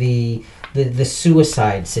on the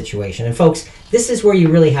suicide situation. And folks, this is where you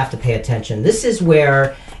really have to pay attention. This is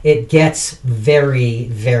where it gets very,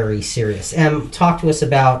 very serious. Em, talk to us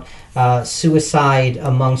about suicide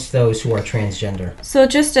amongst those who are transgender. So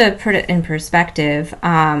just to put it in perspective,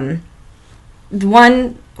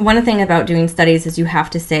 one thing about doing studies is you have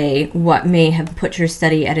to say what may have put your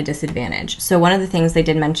study at a disadvantage. So one of the things they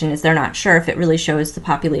did mention is they're not sure if it really shows the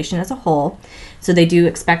population as a whole. So they do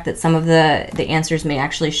expect that some of the answers may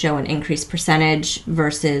actually show an increased percentage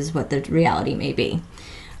versus what the reality may be.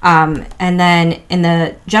 And then in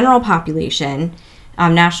the general population,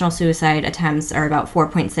 national suicide attempts are about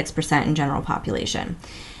 4.6% in general population.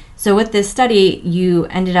 So with this study, you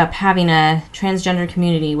ended up having a transgender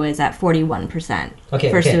community was at 41%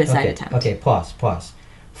 for suicide attempt. Okay, pause.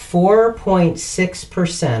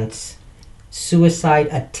 4.6% suicide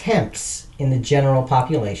attempts in the general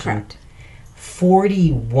population. Correct.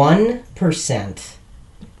 41%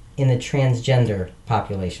 in the transgender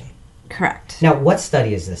population. Correct. Now, what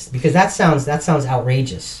study is this? Because that sounds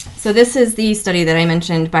outrageous. So this is the study that I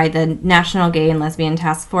mentioned by the National Gay and Lesbian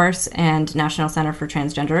Task Force and National Center for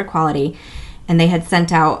Transgender Equality, and they had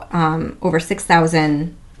sent out over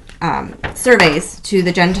 6,000 surveys to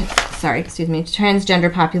the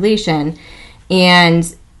transgender population,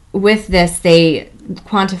 and with this they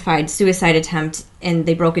quantified suicide attempt and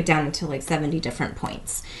they broke it down into like 70 different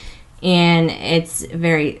points, and it's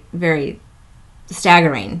very, very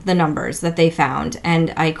staggering, the numbers that they found.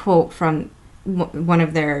 And I quote from one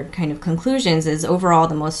of their kind of conclusions is overall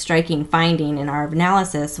the most striking finding in our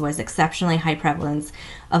analysis was exceptionally high prevalence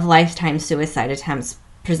of lifetime suicide attempts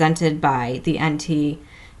presented by the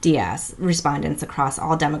NTDS respondents across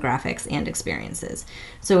all demographics and experiences.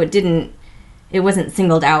 So it wasn't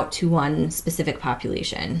singled out to one specific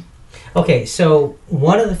population. Okay, so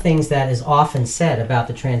one of the things that is often said about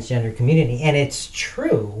the transgender community, and it's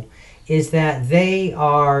true, is that they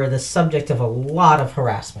are the subject of a lot of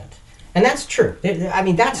harassment. And that's true. I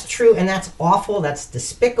mean, that's true, and that's awful, that's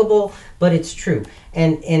despicable, but it's true.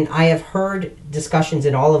 And I have heard discussions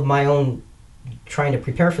in all of my own trying to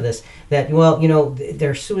prepare for this that, well,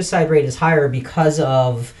 their suicide rate is higher because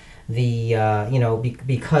of the,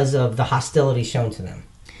 because of the hostility shown to them.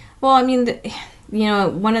 Well, I mean,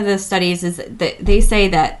 one of the studies is that they say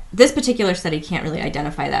that this particular study can't really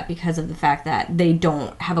identify that because of the fact that they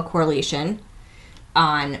don't have a correlation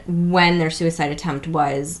on when their suicide attempt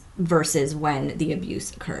was versus when the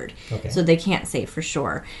abuse occurred. Okay. So they can't say for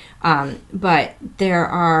sure. But there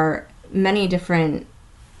are many different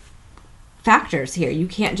factors here. You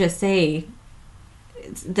can't just say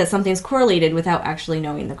that something's correlated without actually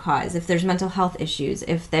knowing the cause. If there's mental health issues,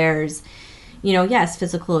 if there's, yes,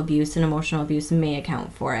 physical abuse and emotional abuse may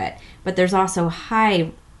account for it, but there's also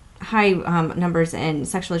high numbers in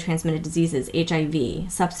sexually transmitted diseases,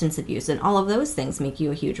 HIV, substance abuse, and all of those things make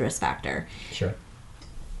you a huge risk factor. Sure.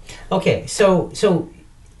 Okay, so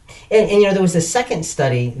there was a second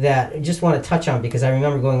study that I just want to touch on because I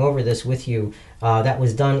remember going over this with you that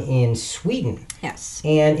was done in Sweden. Yes.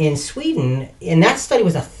 And in Sweden, and that study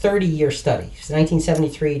was a 30-year study,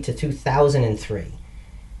 1973 to 2003.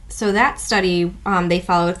 So that study, they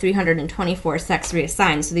followed 324 sex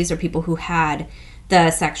reassigned. So these are people who had the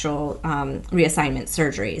sexual reassignment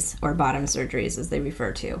surgeries, or bottom surgeries as they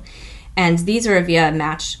refer to. And these are via a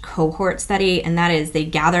matched cohort study, and that is they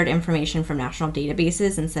gathered information from national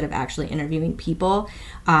databases instead of actually interviewing people.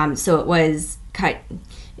 So it was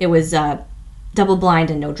double-blind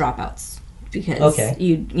and no dropouts. Because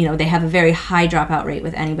they have a very high dropout rate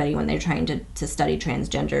with anybody when they're trying to study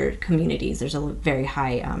transgender communities. There's a very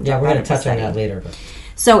high dropout. Yeah, we're going to touch on that later. But.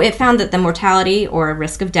 So it found that the mortality or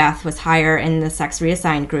risk of death was higher in the sex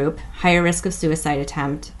reassigned group, higher risk of suicide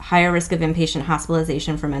attempt, higher risk of inpatient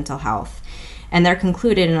hospitalization for mental health. And they're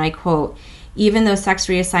concluded, and I quote, "Even though sex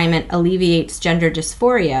reassignment alleviates gender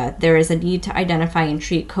dysphoria, there is a need to identify and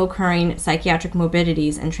treat co-occurring psychiatric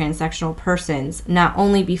morbidities in transsexual persons, not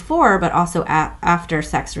only before but also after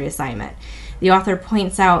sex reassignment." The author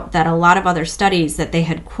points out that a lot of other studies that they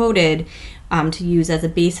had quoted to use as a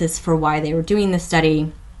basis for why they were doing the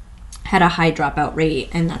study had a high dropout rate,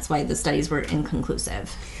 and that's why the studies were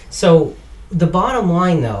inconclusive. So the bottom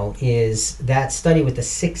line, though, is that study with the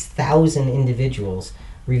 6,000 individuals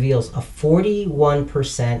reveals a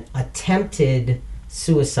 41% attempted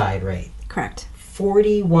suicide rate. Correct.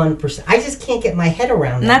 41%. I just can't get my head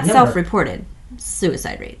around that. And that's number. self-reported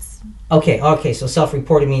suicide rates. Okay, so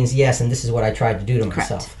self-reported means yes, and this is what I tried to do to Correct.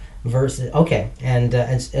 myself. Versus, and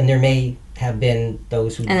there may have been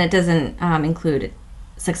those who... And it doesn't include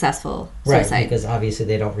successful suicide. Right, because obviously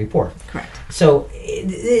they don't report. Correct. So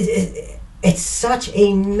it's such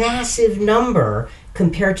a massive number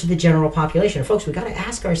compared to the general population. Folks, we've got to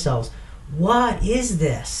ask ourselves, what is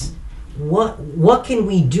this? What can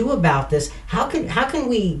we do about this? How can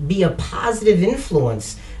we be a positive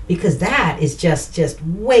influence? Because that is just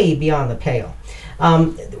way beyond the pale.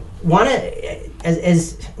 Want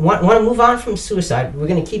to move on from suicide. We're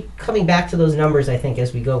going to keep coming back to those numbers, I think,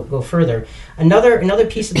 as we go further. Another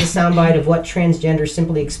piece of the soundbite of what Transgender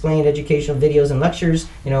Simply Explained, educational videos and lectures.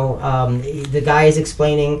 The guy is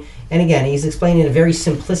explaining, and again, he's explaining in a very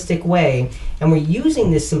simplistic way. And we're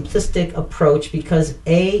using this simplistic approach because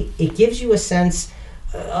it gives you a sense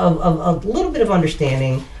of a little bit of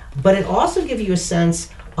understanding, but it also gives you a sense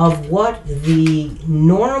of what the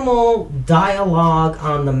normal dialogue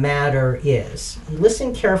on the matter is.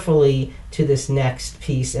 Listen carefully to this next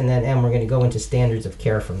piece, and then we're going to go into standards of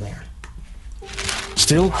care from there.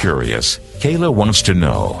 Still curious, Kayla wants to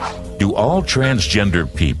know, do all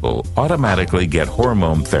transgender people automatically get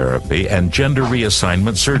hormone therapy and gender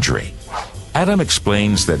reassignment surgery? Adam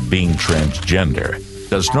explains that being transgender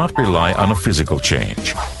does not rely on a physical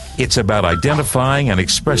change. It's about identifying and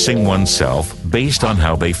expressing oneself based on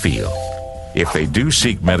how they feel. If they do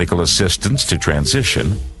seek medical assistance to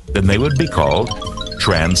transition, then they would be called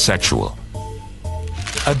transsexual.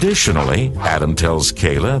 Additionally, Adam tells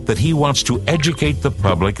Kayla that he wants to educate the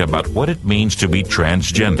public about what it means to be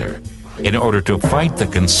transgender in order to fight the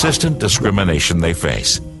consistent discrimination they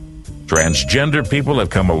face. Transgender people have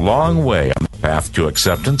come a long way on the path to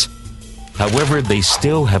acceptance. However, they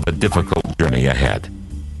still have a difficult journey ahead.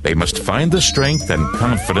 They must find the strength and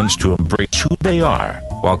confidence to embrace who they are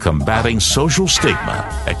while combating social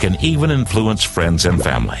stigma that can even influence friends and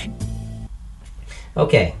family.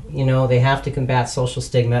 Okay, they have to combat social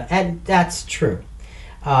stigma, and that's true.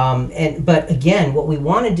 But again, what we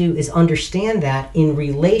want to do is understand that in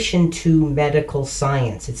relation to medical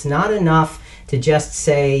science. It's not enough to just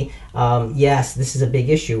say, yes, this is a big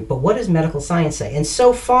issue, but what does medical science say? And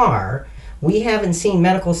so far, we haven't seen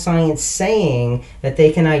medical science saying that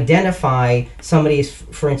they can identify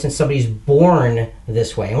for instance, somebody's born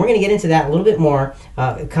this way. And we're going to get into that a little bit more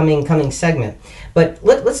coming segment. But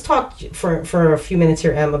let's talk for a few minutes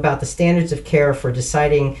here, Em, about the standards of care for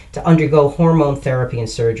deciding to undergo hormone therapy and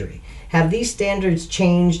surgery. Have these standards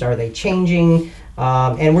changed? Are they changing?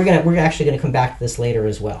 And we're actually going to come back to this later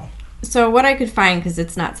as well. So what I could find, because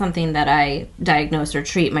it's not something that I diagnose or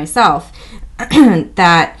treat myself,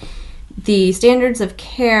 that the standards of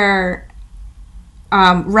care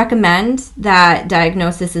recommend that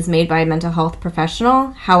diagnosis is made by a mental health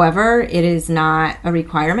professional. However, it is not a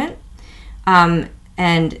requirement. And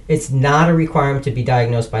it's not a requirement to be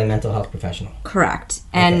diagnosed by a mental health professional. Correct.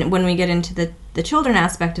 And when we get into the children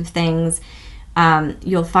aspect of things,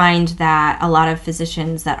 you'll find that a lot of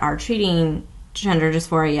physicians that are treating gender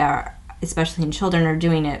dysphoria, especially in children, are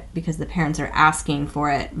doing it because the parents are asking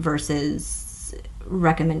for it versus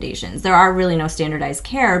recommendations. There are really no standardized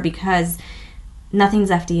care because nothing's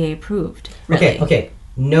FDA approved. Really. Okay.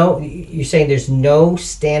 No, you're saying there's no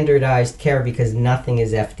standardized care because nothing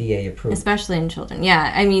is FDA approved, especially in children.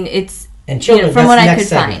 Yeah, I mean and children. From what I could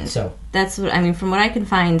segment, find, so that's what I mean. From what I could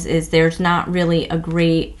find is there's not really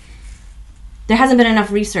there hasn't been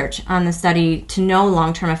enough research on the study to know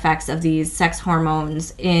long-term effects of these sex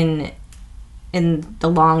hormones in the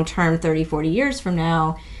long term, 30, 40 years from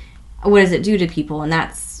now. What does it do to people? And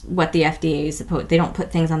that's what the FDA is supposed. They don't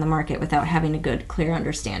put things on the market without having a good, clear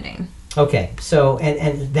understanding. Okay, so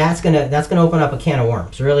and that's gonna open up a can of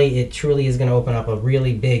worms. Really, it truly is gonna open up a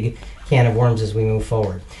really big can of worms as we move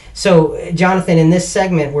forward. So, Jonathan, in this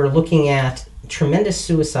segment, we're looking at tremendous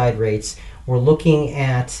suicide rates. We're looking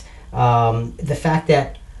at the fact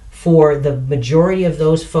that for the majority of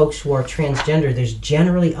those folks who are transgender, there's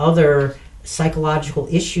generally other psychological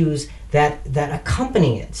issues that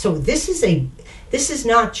accompany it. So this is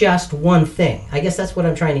not just one thing. I guess that's what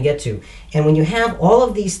I'm trying to get to. And when you have all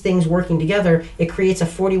of these things working together, it creates a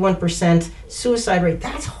 41% suicide rate.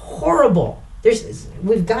 That's horrible.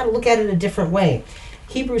 We've got to look at it a different way.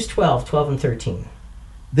 Hebrews 12 and 13.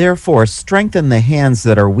 Therefore, strengthen the hands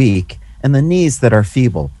that are weak and the knees that are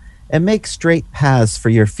feeble, and make straight paths for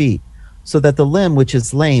your feet, so that the limb which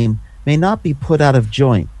is lame may not be put out of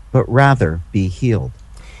joint, but rather be healed.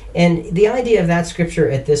 And the idea of that scripture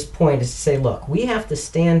at this point is to say, look, we have to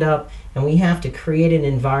stand up and we have to create an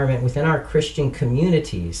environment within our Christian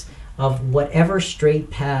communities of whatever straight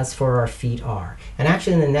paths for our feet are. And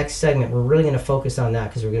actually in the next segment, we're really going to focus on that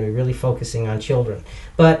because we're going to be really focusing on children.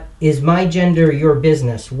 But is my gender your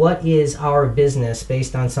business? What is our business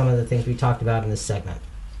based on some of the things we talked about in this segment?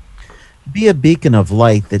 Be a beacon of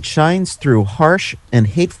light that shines through harsh and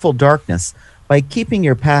hateful darkness by keeping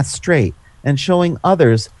your path straight and showing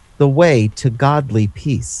others the way to godly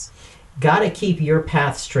peace. Got to keep your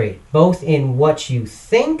path straight, both in what you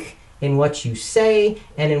think, in what you say,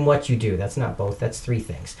 and in what you do. That's not both, that's three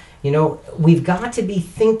things. We've got to be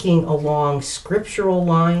thinking along scriptural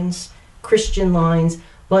lines, Christian lines,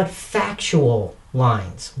 but factual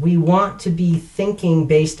lines. We want to be thinking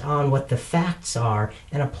based on what the facts are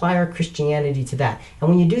and apply our Christianity to that. And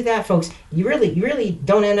when you do that, folks, you really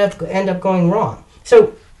don't end up going wrong.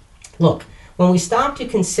 So, look, when we stop to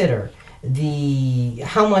consider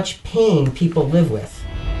how much pain people live with,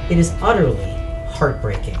 it is utterly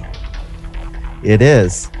heartbreaking. It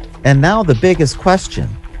is. And now the biggest question.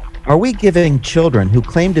 Are we giving children who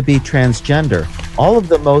claim to be transgender all of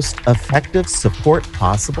the most effective support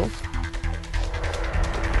possible?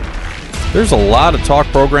 There's a lot of talk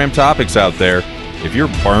program topics out there. If you're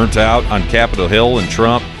burnt out on Capitol Hill and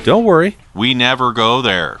Trump, don't worry, we never go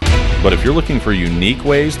there. But if you're looking for unique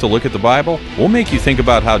ways to look at the Bible, we'll make you think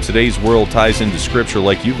about how today's world ties into Scripture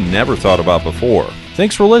like you've never thought about before.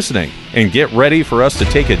 Thanks for listening, and get ready for us to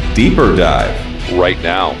take a deeper dive right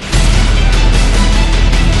now.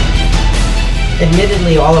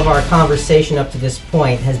 Admittedly, all of our conversation up to this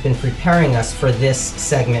point has been preparing us for this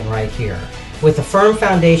segment right here. With a firm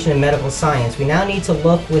foundation in medical science, we now need to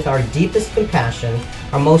look with our deepest compassion,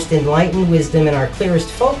 our most enlightened wisdom, and our clearest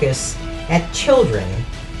focus at children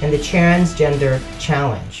and the transgender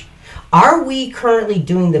challenge. Are we currently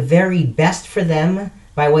doing the very best for them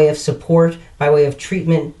by way of support, by way of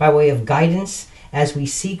treatment, by way of guidance, as we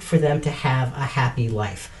seek for them to have a happy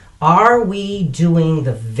life? Are we doing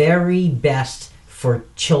the very best for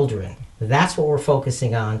children? That's what we're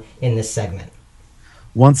focusing on in this segment.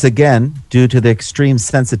 Once again, due to the extreme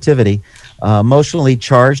sensitivity, emotionally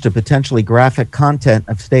charged, and potentially graphic content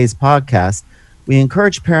of today's podcast, we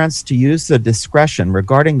encourage parents to use their discretion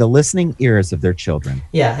regarding the listening ears of their children.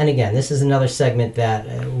 Yeah, and again, this is another segment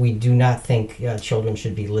that we do not think children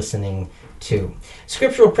should be listening to.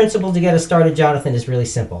 Scriptural principle to get us started, Jonathan, is really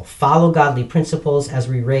simple. Follow godly principles as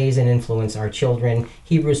we raise and influence our children.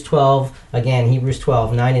 Hebrews 12,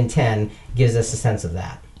 9 and 10 gives us a sense of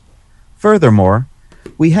that. Furthermore,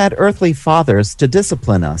 we had earthly fathers to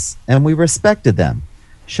discipline us, and we respected them.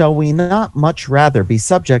 Shall we not much rather be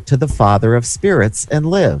subject to the Father of spirits and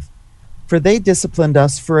live? For they disciplined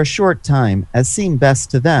us for a short time, as seemed best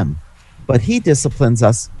to them. But he disciplines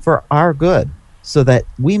us for our good, so that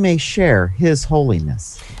we may share his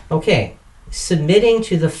holiness. Okay, submitting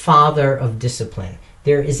to the Father of discipline.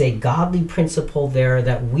 There is a godly principle there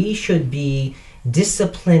that we should be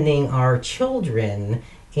disciplining our children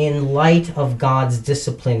in light of God's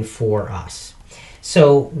discipline for us.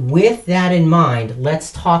 So with that in mind,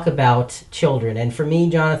 let's talk about children. And for me,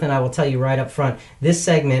 Jonathan, I will tell you right up front, this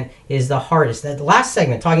segment is the hardest. The last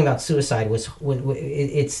segment, talking about suicide,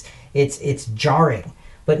 it's jarring.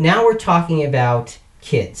 But now we're talking about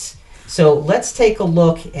kids. So let's take a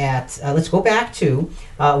look at, let's go back to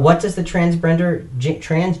what does the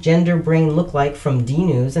transgender brain look like from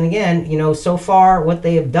DNews. And again, so far what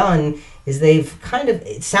they have done is they've kind of,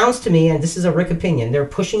 it sounds to me, and this is a Rick opinion, they're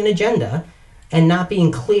pushing an agenda and not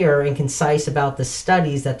being clear and concise about the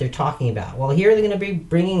studies that they're talking about. Well, here they're going to be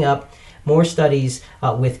bringing up more studies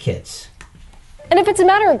with kids. And if it's a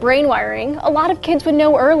matter of brain wiring, a lot of kids would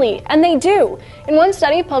know early, and they do. In one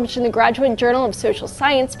study published in the Graduate Journal of Social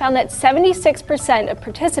Science found that 76% of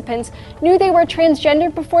participants knew they were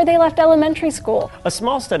transgender before they left elementary school. A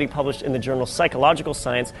small study published in the journal Psychological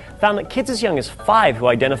Science found that kids as young as 5 who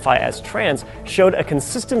identify as trans showed a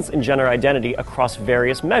consistency in gender identity across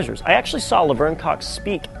various measures. I actually saw Laverne Cox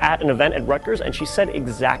speak at an event at Rutgers, and she said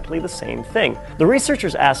exactly the same thing. The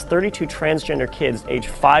researchers asked 32 transgender kids aged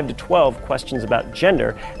 5 to 12 questions about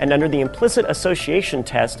gender and under the implicit association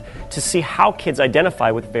test to see how kids identify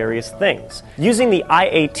with various things. Using the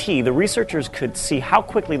IAT, the researchers could see how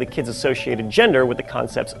quickly the kids associated gender with the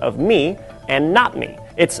concepts of me and not me.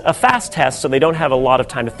 It's a fast test, so they don't have a lot of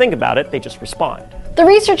time to think about it, they just respond. The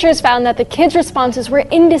researchers found that the kids' responses were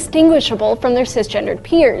indistinguishable from their cisgendered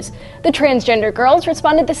peers. The transgender girls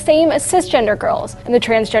responded the same as cisgender girls, and the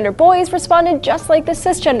transgender boys responded just like the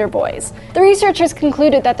cisgender boys. The researchers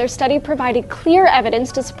concluded that their study provided clear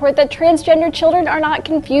evidence to support that transgender children are not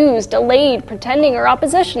confused, delayed, pretending, or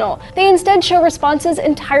oppositional. They instead show responses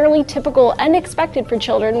entirely typical and expected for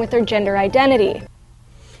children with their gender identity.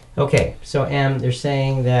 Okay, so they're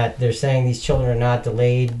saying these children are not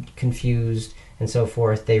delayed, confused, and so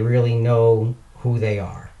forth. They really know who they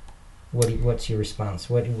are. What's your response?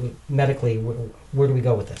 Medically, where do we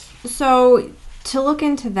go with this? So to look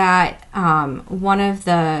into that, one of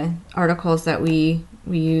the articles that we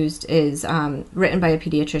used is written by a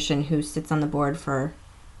pediatrician who sits on the board for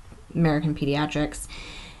American Pediatrics.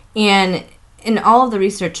 And in all of the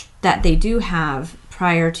research that they do have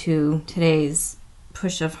prior to today's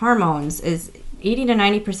push of hormones is 80 to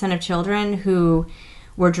 90% of children who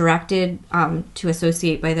were directed to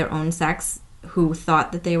associate by their own sex, who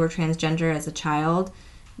thought that they were transgender as a child,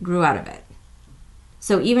 grew out of it.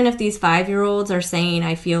 So even if these 5-year-olds are saying,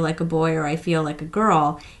 I feel like a boy or I feel like a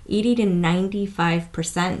girl, 80 to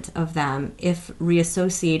 95% of them, if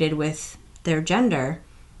reassociated with their gender,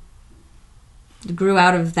 grew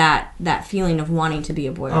out of that feeling of wanting to be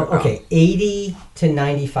a boy or a girl. Okay, 80 to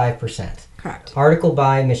 95%. Correct. Article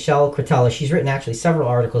by Michelle Cretella. She's written actually several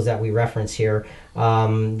articles that we reference here.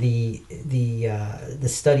 The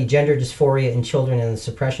study Gender Dysphoria in Children and the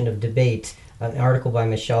Suppression of Debate, an article by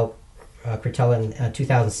Michelle Cretella in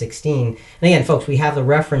 2016. And again, folks, we have the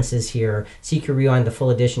references here. CQ Rewind, the full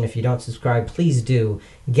edition. If you don't subscribe, please do.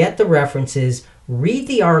 Get the references, read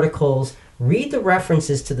the articles, read the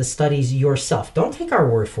references to the studies yourself. Don't take our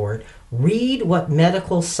word for it. Read what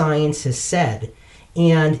medical science has said.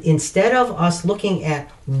 And instead of us looking at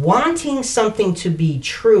wanting something to be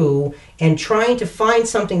true and trying to find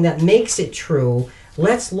something that makes it true,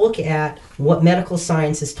 let's look at what medical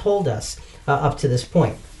science has told us up to this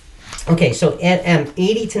point. Okay, so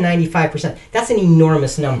 80 to 95%, that's an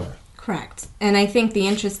enormous number. Correct. And I think the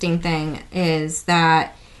interesting thing is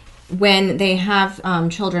that when they have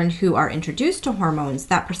children who are introduced to hormones,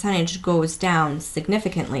 that percentage goes down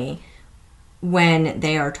significantly when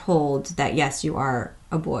they are told that, yes, you are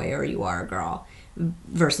a boy or you are a girl,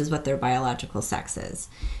 versus what their biological sex is.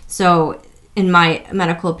 So in my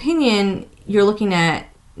medical opinion, you're looking at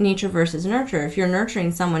nature versus nurture. If you're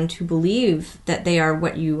nurturing someone to believe that they are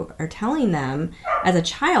what you are telling them as a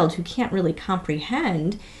child who can't really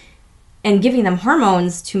comprehend, and giving them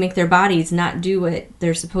hormones to make their bodies not do what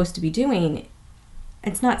they're supposed to be doing,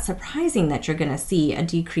 it's not surprising that you're going to see a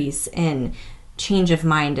decrease in change of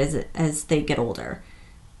mind as they get older.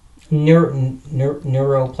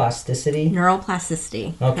 Neuroplasticity?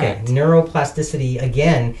 Neuroplasticity. Okay, correct. neuroplasticity,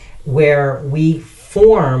 again, where we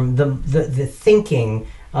form the thinking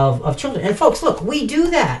of children. And folks, look, we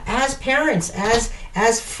do that as parents,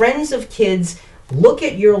 as friends of kids. Look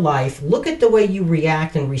at your life, look at the way you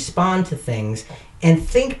react and respond to things, and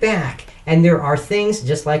think back. And there are things,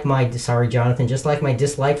 just like my dislike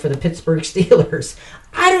for the Pittsburgh Steelers.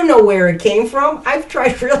 I don't know where it came from. I've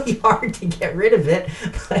tried really hard to get rid of it,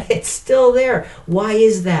 but it's still there. Why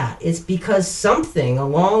is that? It's because something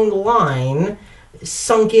along the line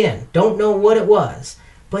sunk in. Don't know what it was,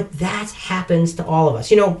 but that happens to all of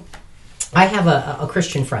us. You know, I have a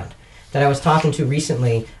Christian friend that I was talking to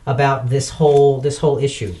recently about this whole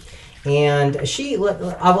issue. And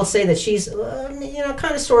I will say that she's,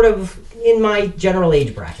 kind of sort of in my general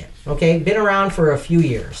age bracket, okay? Been around for a few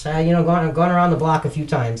years, gone around the block a few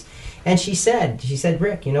times. And she said,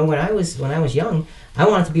 Rick, when I was young, I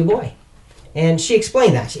wanted to be a boy. And she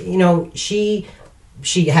explained that.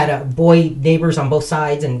 She had boy neighbors on both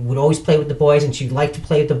sides and would always play with the boys, and she liked to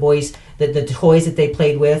play with the boys, the toys that they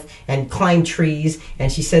played with, and climb trees.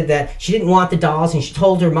 And she said that she didn't want the dolls, and she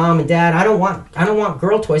told her mom and dad, I don't want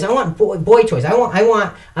girl toys. I want boy toys. I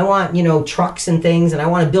want trucks and things, and I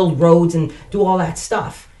want to build roads and do all that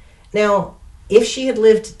stuff. Now, if she had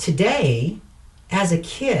lived today as a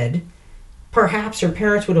kid, perhaps her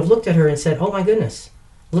parents would have looked at her and said, "Oh my goodness,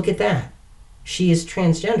 look at that. She is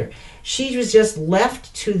transgender." She was just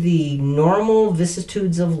left to the normal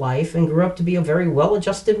vicissitudes of life and grew up to be a very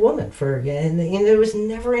well-adjusted woman. And there was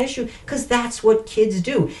never an issue, because that's what kids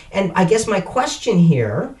do. And I guess my question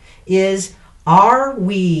here is, are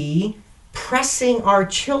we pressing our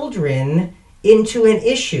children into an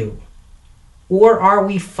issue, or are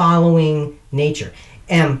we following nature?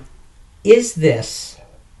 And is this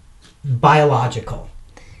biological?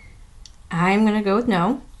 I'm going to go with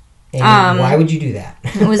no. And why would you do that?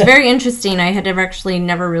 It was very interesting. I had actually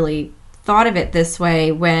never really thought of it this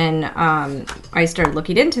way when I started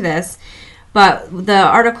looking into this. But the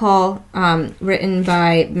article written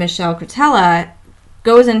by Michelle Cretella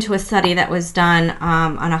goes into a study that was done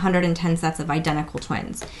on 110 sets of identical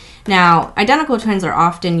twins. Now, identical twins are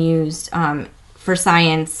often used for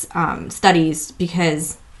science studies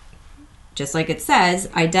because, just like it says,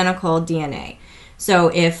 identical DNA. So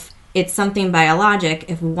if it's something biologic,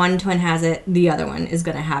 if one twin has it, the other one is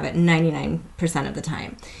going to have it 99% of the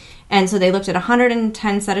time. And so they looked at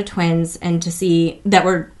 110 set of twins, and to see that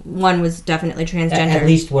one was definitely transgender. At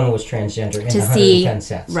least one was transgender in 110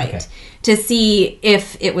 sets. Right. Okay. To see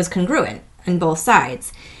if it was congruent on both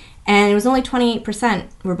sides. And it was only 28%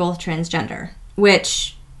 were both transgender,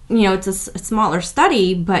 which, it's a smaller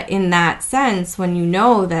study, but in that sense, when you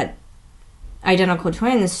know that identical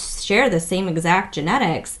twins share the same exact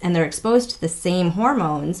genetics and they're exposed to the same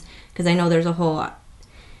hormones, because I know there's a whole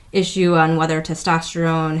issue on whether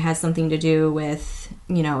testosterone has something to do with,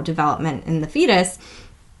 development in the fetus.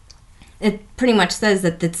 It pretty much says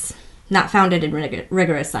that it's not founded in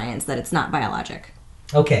rigorous science, that it's not biologic.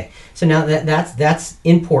 Okay, so now that's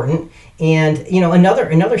important. And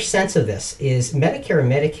another sense of this is Medicare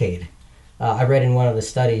and Medicaid. I read in one of the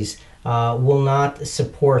studies will not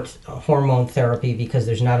support hormone therapy because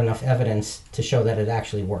there's not enough evidence to show that it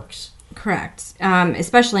actually works. Correct,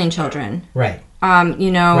 especially in children. Right.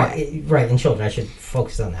 Right, in children. I should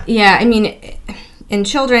focus on that. Yeah, I mean, in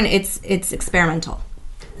children, it's experimental,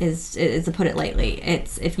 is to put it lightly.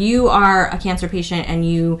 It's if you are a cancer patient and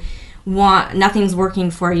you want nothing's working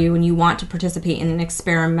for you and you want to participate in an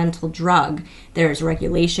experimental drug, there's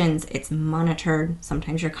regulations. It's monitored.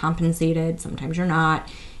 Sometimes you're compensated. Sometimes you're not.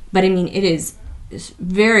 But I mean, it is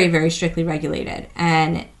very, very strictly regulated.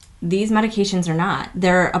 And these medications are not.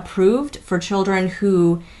 They're approved for children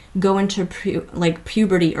who go into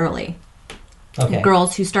puberty early. Okay.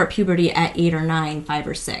 Girls who start puberty at 8 or 9, 5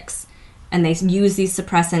 or 6. And they use these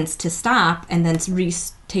suppressants to stop and then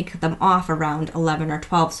take them off around 11 or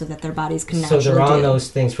 12 so that their bodies can naturally So they're on those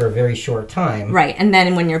things for a very short time. Right. And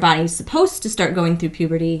then when your body's supposed to start going through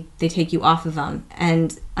puberty, they take you off of them.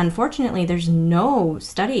 And unfortunately, there's no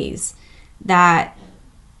studies that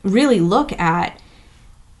really look at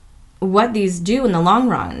what these do in the long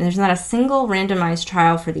run. There's not a single randomized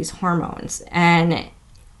trial for these hormones. And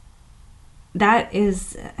that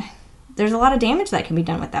is, there's a lot of damage that can be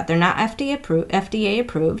done with that. They're not FDA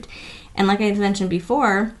approved. And like I mentioned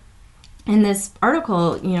before, in this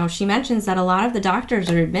article, she mentions that a lot of the doctors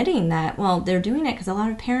are admitting that, well, they're doing it because a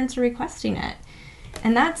lot of parents are requesting it.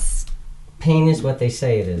 And that's... Pain is what they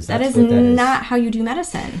say it is. That is not how you do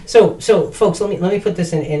medicine. So folks, let me put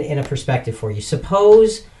this in a perspective for you.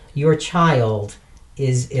 Suppose your child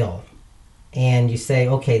is ill, and you say,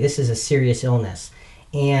 okay, this is a serious illness.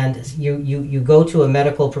 And you go to a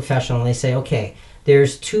medical professional, and they say, okay,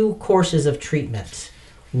 there's 2 courses of treatment.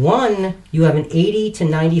 One, you have an 80 to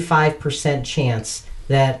 95% chance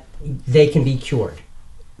that they can be cured.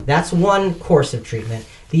 That's one course of treatment.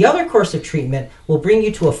 The other course of treatment will bring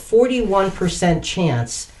you to a 41%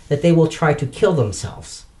 chance that they will try to kill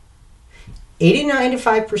themselves. 80 to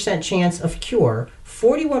 95% chance of cure,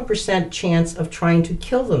 41% chance of trying to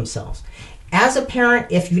kill themselves. As a parent,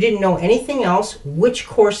 if you didn't know anything else, which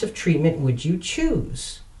course of treatment would you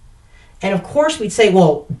choose? And of course we'd say,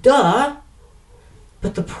 well, duh.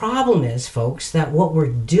 But the problem is, folks, that what we're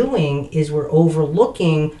doing is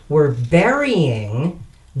we're burying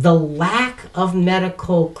the lack of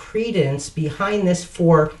medical credence behind this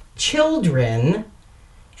for children,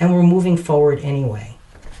 and we're moving forward anyway.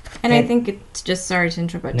 And I think it's just, sorry to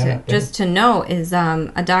interrupt, just to know is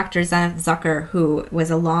a Dr. Zenith Zucker, who was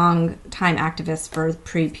a long-time activist for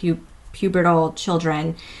pre-pubertal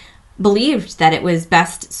children, believed that it was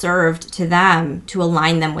best served to them to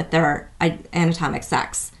align them with their anatomic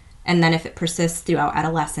sex. And then if it persists throughout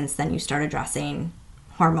adolescence, then you start addressing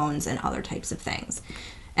hormones and other types of things.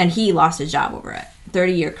 And he lost his job over it,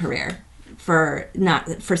 30-year career, for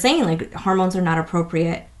saying like hormones are not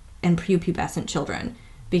appropriate in prepubescent children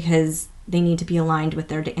because they need to be aligned with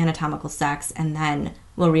their anatomical sex, and then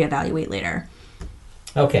we'll reevaluate later.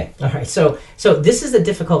 Okay, all right. So this is a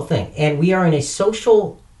difficult thing, and we are in a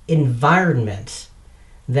social environment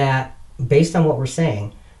that, based on what we're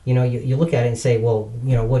saying, you look at it and say, well,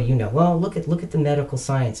 what do you know? Well, look at the medical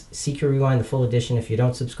science. CQ Rewind, the full edition. If you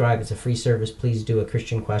don't subscribe, it's a free service. Please do at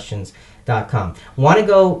ChristianQuestions.com. Want to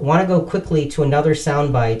go quickly to another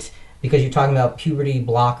soundbite because you're talking about puberty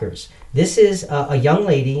blockers. This is a young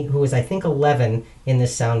lady who is, I think, 11 in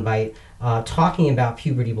this soundbite, talking about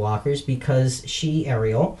puberty blockers because she,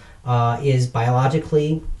 Ariel, is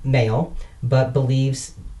biologically male, but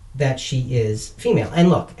believes that she is female. And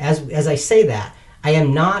look, as I say that, I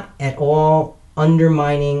am not at all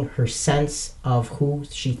undermining her sense of who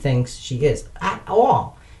she thinks she is at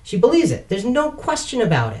all. She believes it. There's no question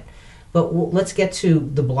about it. But let's get to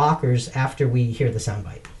the blockers after we hear the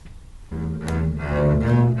soundbite.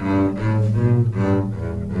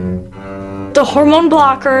 The hormone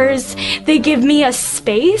blockers, they give me a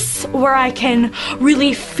space where I can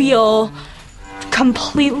really feel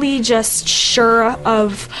completely just sure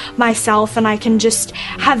of myself, and I can just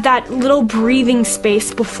have that little breathing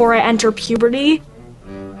space before I enter puberty.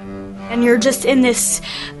 And you're just in this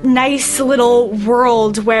nice little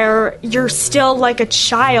world where you're still like a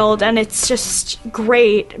child, and it's just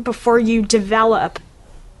great before you develop.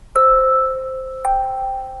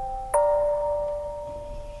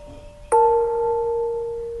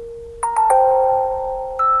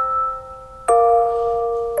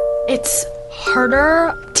 It's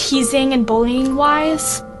harder teasing and bullying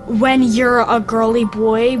wise when you're a girly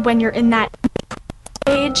boy, when you're in that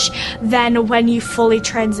age, than when you fully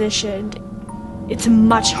transitioned. It's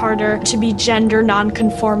much harder to be gender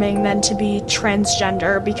non-conforming than to be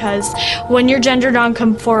transgender, because when you're gender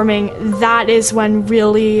non-conforming, that is when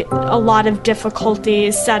really a lot of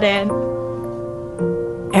difficulties set in.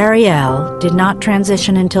 Ariel did not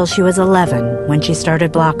transition until she was 11 when she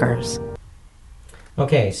started blockers.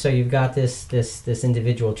 Okay, so you've got this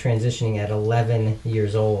individual transitioning at 11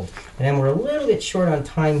 years old. And then we're a little bit short on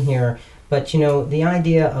time here, but the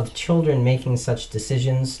idea of children making such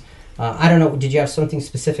decisions, I don't know, did you have something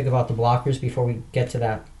specific about the blockers before we get to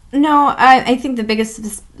that? No, I think the biggest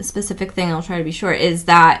specific thing, I'll try to be short, is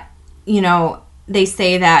that, they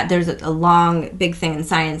say that there's a long, big thing in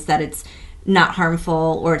science that it's not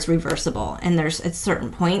harmful or it's reversible. And there's a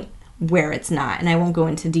certain point where it's not. And I won't go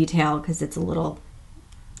into detail because it's a little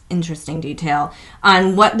interesting detail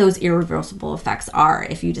on what those irreversible effects are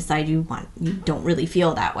if you decide you don't really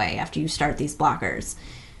feel that way after you start these blockers.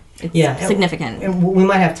 It's significant. And we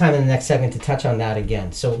might have time in the next segment to touch on that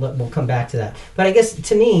again, so we'll come back to that. But I guess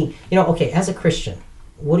to me, okay, as a Christian,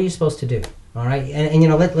 what are you supposed to do? All right, and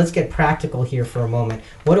let's get practical here for a moment.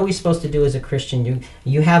 What are we supposed to do as a Christian?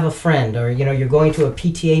 You have a friend, or you're going to a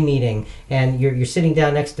PTA meeting, and you're sitting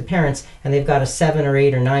down next to parents, and they've got a 7 or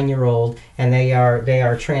 8 or 9-year-old, and they are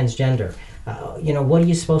transgender. What are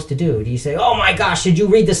you supposed to do? Do you say, "Oh my gosh, did you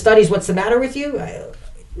read the studies? What's the matter with you?"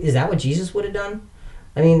 Is that what Jesus would have done?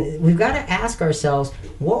 I mean, we've got to ask ourselves,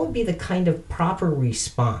 what would be the kind of proper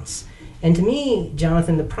response? And to me,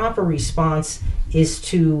 Jonathan, the proper response is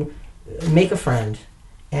to make a friend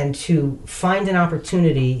and to find an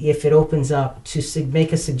opportunity, if it opens up, to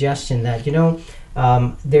make a suggestion that,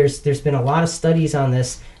 there's been a lot of studies on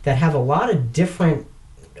this that have a lot of different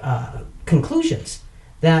conclusions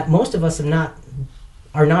that most of us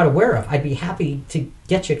are not aware of. I'd be happy to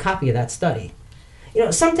get you a copy of that study.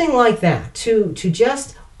 Something like that, to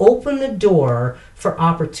just open the door for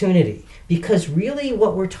opportunity, because really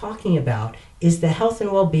what we're talking about is the health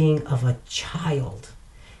and well-being of a child.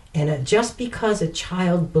 And just because a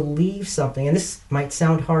child believes something, and this might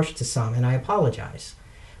sound harsh to some, and I apologize,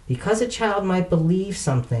 because a child might believe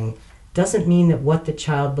something doesn't mean that what the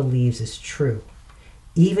child believes is true,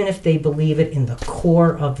 even if they believe it in the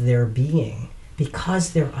core of their being,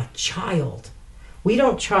 because they're a child. We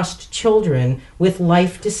don't trust children with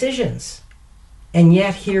life decisions, and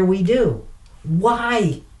yet here we do.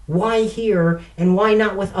 Why? Why here, and why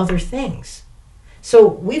not with other things? So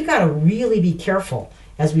we've got to really be careful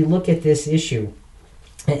as we look at this issue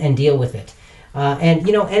and deal with it. And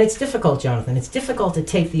it's difficult, Jonathan. It's difficult to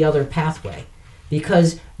take the other pathway,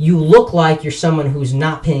 because you look like you're someone who's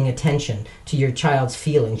not paying attention to your child's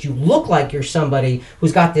feelings. You look like you're somebody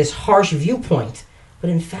who's got this harsh viewpoint, but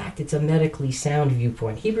in fact, it's a medically sound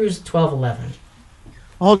viewpoint. Hebrews 12:11.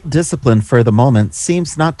 All discipline for the moment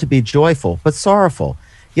seems not to be joyful, but sorrowful.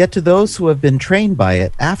 Yet to those who have been trained by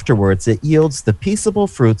it, afterwards it yields the peaceable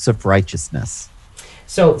fruits of righteousness.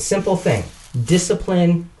 So, simple thing.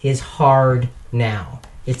 Discipline is hard now.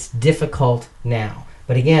 It's difficult now.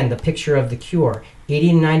 But again, the picture of the cure, 80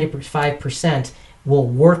 to 95% will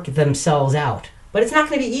work themselves out. But it's not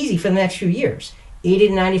going to be easy for the next few years. 80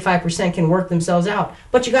 to 95% can work themselves out.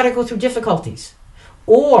 But you got to go through difficulties.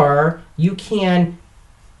 Or you can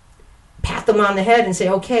pat them on the head and say,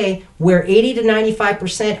 okay, where 80 to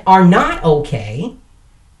 95% are not okay,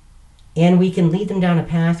 and we can lead them down a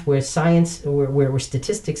path where where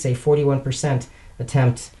statistics say 41%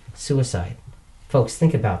 attempt suicide. Folks,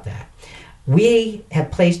 think about that. We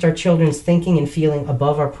have placed our children's thinking and feeling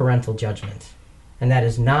above our parental judgment, and that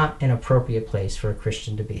is not an appropriate place for a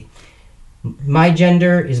Christian to be. My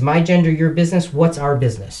gender, is my gender your business? What's our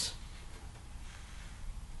business?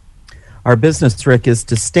 Our business, Rick, is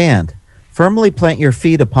to stand. Firmly plant your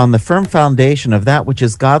feet upon the firm foundation of that which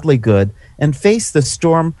is godly good, and face the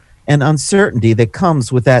storm and uncertainty that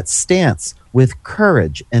comes with that stance with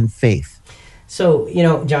courage and faith. So,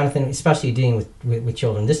 Jonathan, especially dealing with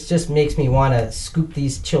children, this just makes me want to scoop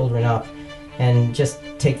these children up and just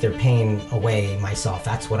take their pain away myself.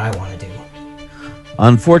 That's what I want to do.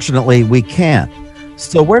 Unfortunately, we can't.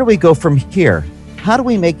 So where do we go from here? How do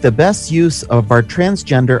we make the best use of our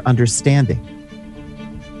transgender understanding?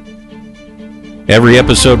 Every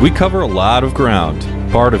episode, we cover a lot of ground.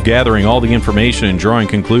 Part of gathering all the information and drawing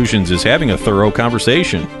conclusions is having a thorough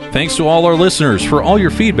conversation. Thanks to all our listeners for all your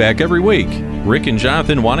feedback every week. Rick and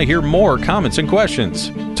Jonathan want to hear more comments and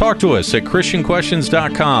questions. Talk to us at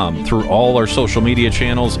ChristianQuestions.com, through all our social media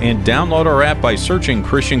channels, and download our app by searching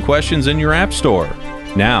Christian Questions in your app store.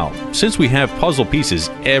 Now, since we have puzzle pieces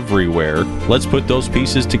everywhere, let's put those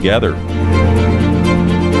pieces together.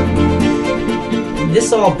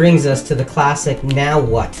 This all brings us to the classic now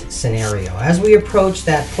what scenario. As we approach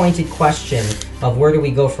that pointed question of where do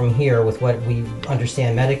we go from here with what we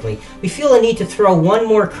understand medically, we feel a need to throw one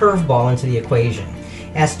more curveball into the equation.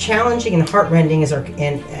 As challenging and heartrending as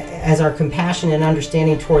our compassion and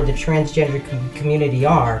understanding toward the transgender community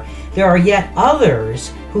are, there are yet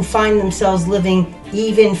others who find themselves living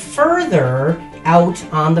even further out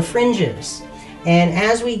on the fringes. And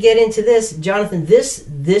as we get into this, Jonathan, this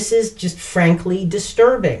is just frankly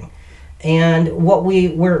disturbing. And what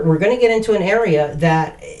we're going to get into an area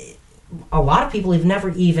that a lot of people have never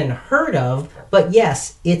even heard of, but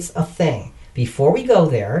yes, it's a thing. Before we go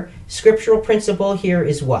there, scriptural principle here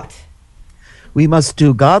is what? We must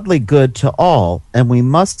do godly good to all, and we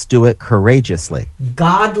must do it courageously.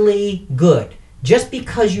 Godly good. Just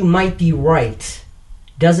because you might be right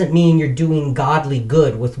doesn't mean you're doing godly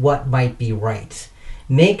good with what might be right.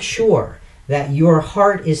 Make sure that your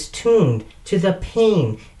heart is tuned to the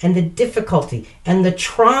pain and the difficulty and the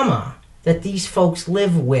trauma that these folks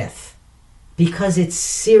live with, because it's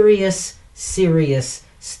serious, serious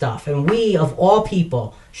stuff. And we, of all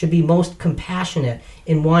people, should be most compassionate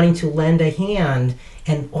in wanting to lend a hand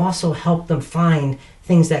and also help them find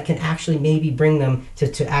things that can actually maybe bring them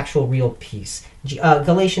to actual real peace.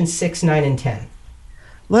 Galatians 6, 9, and 10.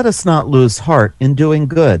 Let us not lose heart in doing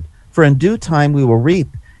good, for in due time we will reap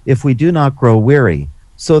if we do not grow weary.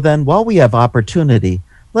 So then, while we have opportunity,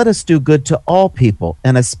 let us do good to all people,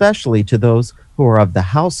 and especially to those who are of the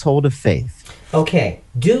household of faith. Okay,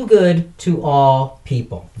 do good to all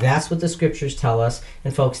people. That's what the scriptures tell us.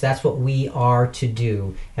 And folks, that's what we are to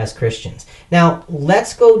do as Christians. Now,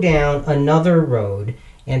 let's go down another road.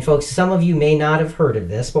 And folks, some of you may not have heard of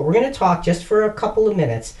this, but we're going to talk just for a couple of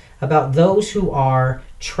minutes about those who are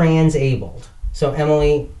transabled. So,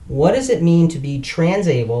 Emily, what does it mean to be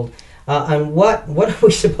transabled, and what are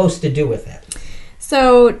we supposed to do with it?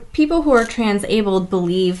 So, people who are transabled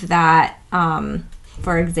believe that,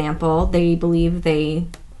 for example, they believe they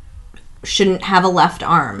shouldn't have a left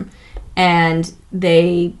arm, and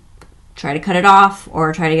they try to cut it off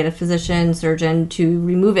or try to get a physician, surgeon to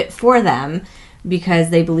remove it for them because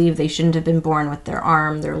they believe they shouldn't have been born with their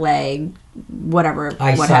arm, their leg, whatever,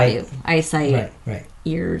 what have you. Eyesight, right.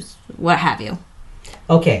 Ears, what have you.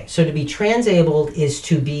 Okay, so to be transabled is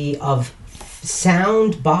to be of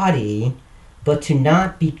sound body, but to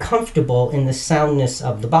not be comfortable in the soundness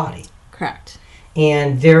of the body. Correct.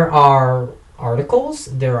 And there are articles,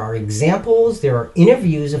 there are examples, there are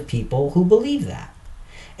interviews of people who believe that.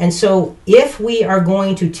 And so if we are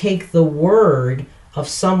going to take the word of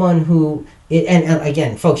someone who, and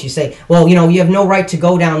again, folks, you say, well, you have no right to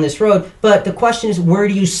go down this road, but the question is, where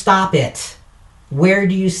do you stop it? Where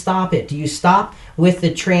do you stop it? Do you stop with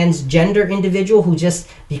the transgender individual who just,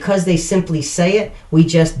 because they simply say it, we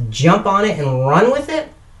just jump on it and run with it?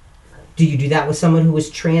 Do you do that with someone who is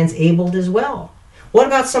transabled as well? What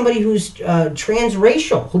about somebody who's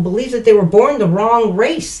transracial, who believes that they were born the wrong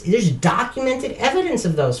race? There's documented evidence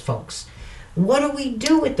of those folks. What do we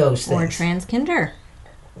do with those things? Or transkinder.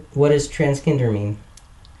 What does transkinder mean?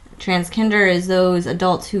 Transkinder is those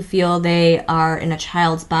adults who feel they are in a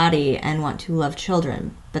child's body and want to love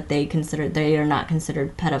children, but they are not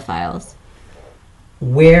considered pedophiles.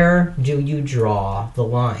 Where do you draw the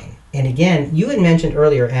line? And again, you had mentioned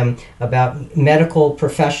earlier, Em, about medical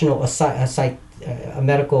professional, a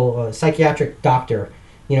medical psychiatric doctor,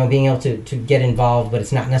 being able to get involved, but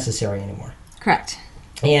it's not necessary anymore. Correct.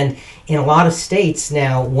 And in a lot of states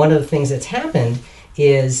now, one of the things that's happened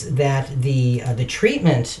is that the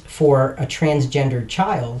treatment for a transgendered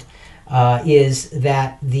child is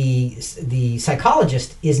that the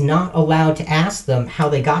psychologist is not allowed to ask them how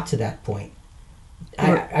they got to that point.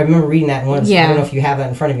 I remember reading that once. Yeah. I don't know if you have that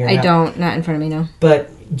in front of you or not. I don't, not in front of me, no. But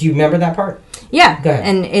do you remember that part? Yeah. Go ahead.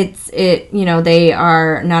 And they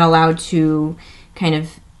are not allowed to kind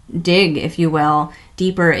of dig, if you will,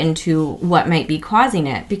 deeper into what might be causing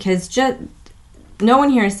it, because just no one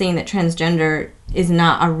here is saying that transgender is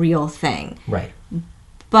not a real thing. Right.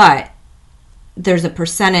 But there's a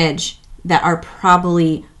percentage that are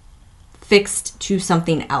probably fixed to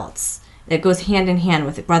something else. It goes hand in hand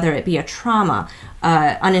with it, whether it be a trauma,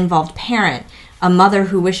 uninvolved parent, a mother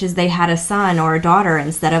who wishes they had a son or a daughter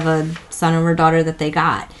instead of a son or a daughter that they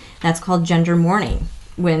got. That's called gender mourning.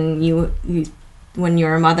 When you're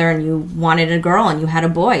a mother and you wanted a girl and you had a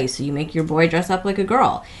boy, so you make your boy dress up like a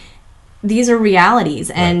girl. These are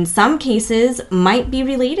realities, and some cases might be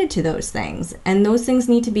related to those things, and those things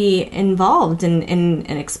need to be involved and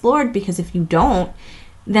explored, because if you don't,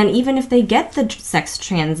 then even if they get the sex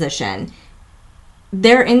transition,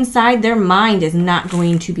 their mind is not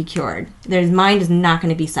going to be cured. Their mind is not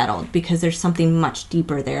going to be settled, because there's something much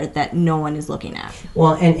deeper there that no one is looking at.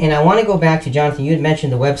 Well, and I want to go back to, Jonathan, you had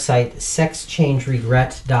mentioned the website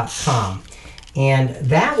sexchangeregret.com. And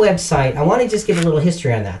that website, I want to just give a little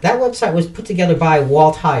history on that. That website was put together by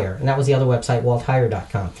Walt Heyer, and that was the other website,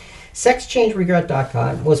 waltheyer.com.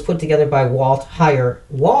 Sexchangeregret.com was put together by Walt Heyer.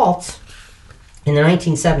 Walt, in the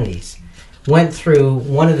 1970s, went through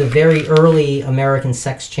one of the very early American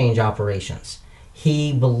sex change operations.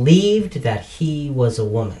 He believed that he was a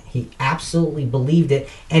woman. He absolutely believed it.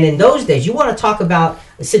 And in those days, you want to talk about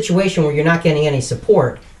a situation where you're not getting any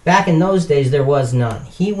support. Back in those days, there was none.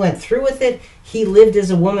 He went through with it. He lived as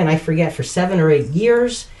a woman, I forget, for 7 or 8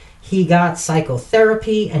 years. He got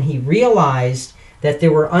psychotherapy, and he realized that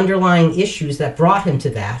there were underlying issues that brought him to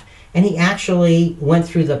that. And he actually went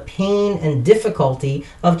through the pain and difficulty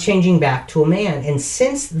of changing back to a man. And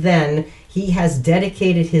since then, he has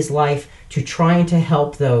dedicated his life to trying to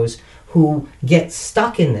help those who get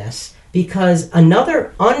stuck in this, because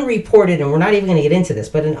another unreported, and we're not even going to get into this,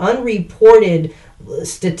 but an unreported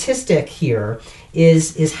statistic here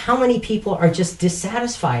is how many people are just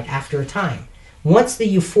dissatisfied after a time. Once the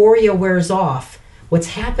euphoria wears off, what's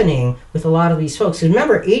happening with a lot of these folks, 'cause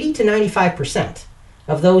remember, 80 to 95%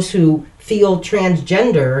 of those who feel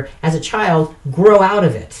transgender as a child grow out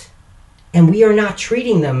of it. And we are not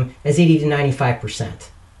treating them as 80 to 95%.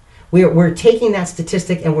 We're taking that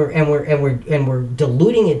statistic and we're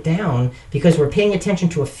diluting it down because we're paying attention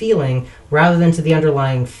to a feeling rather than to the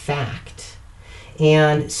underlying fact.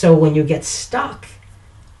 And so when you get stuck,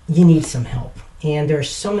 you need some help. And there are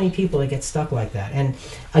so many people that get stuck like that. And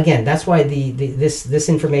again, that's why this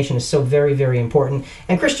information is so very, very important.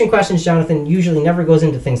 And Christian Questions, Jonathan, usually never goes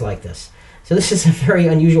into things like this. So this is a very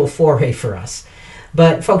unusual foray for us.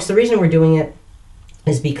 But folks, the reason we're doing it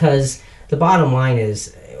is because the bottom line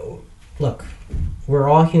is, look, we're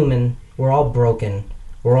all human, we're all broken,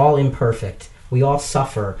 we're all imperfect, we all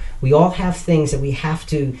suffer, we all have things that we have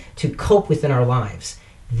to cope with in our lives.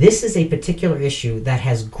 This is a particular issue that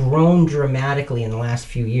has grown dramatically in the last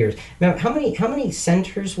few years. Now, how many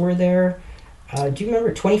centers were there? Do you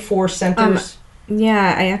remember? 24 centers?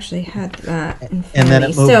 Yeah, I actually had that in front And then of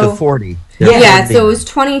it me. moved to 40. Yeah, so it was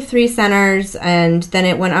 23 centers, and then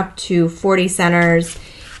it went up to 40 centers.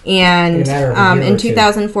 And in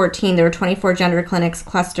 2014, there were 24 gender clinics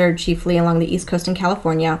clustered chiefly along the East Coast in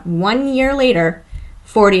California. 1 year later,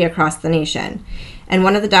 40 across the nation. And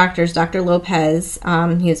one of the doctors, Dr. Lopez,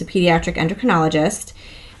 he was a pediatric endocrinologist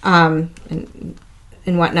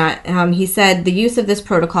and whatnot, he said the use of this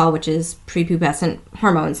protocol, which is prepubescent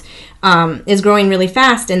hormones, is growing really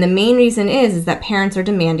fast. And the main reason is that parents are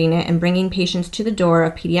demanding it and bringing patients to the door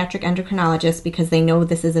of pediatric endocrinologists because they know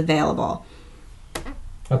this is available.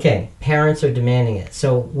 Okay, parents are demanding it.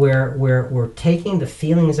 So we're taking the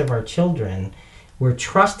feelings of our children, we're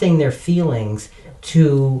trusting their feelings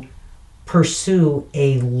to pursue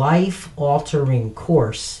a life-altering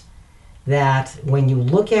course that when you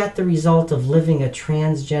look at the result of living a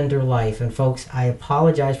transgender life, and folks, I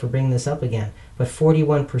apologize for bringing this up again, but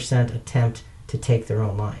 41% attempt to take their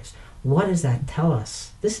own lives. What does that tell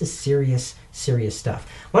us? This is serious, serious stuff.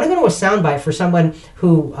 I want to go to a soundbite for someone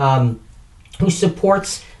who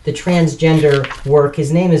supports the transgender work.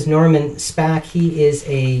 His name is Norman Spack. He is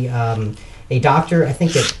a doctor, I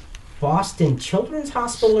think at Boston Children's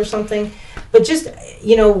Hospital or something. But just,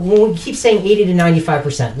 when we keep saying 80 to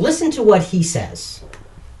 95%, listen to what he says.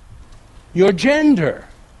 Your gender,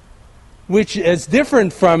 which is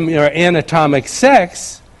different from your anatomic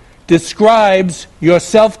sex, describes your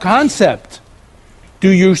self-concept. Do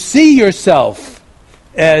you see yourself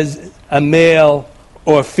as a male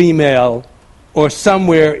or female or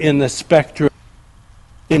somewhere in the spectrum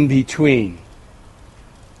in between?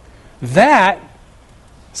 That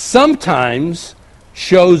sometimes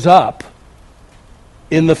shows up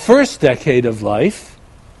in the first decade of life,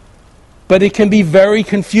 but it can be very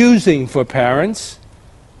confusing for parents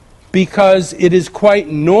because it is quite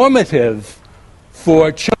normative for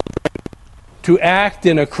children to act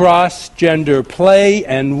in a cross-gender play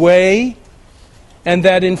and way, and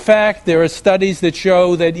that in fact there are studies that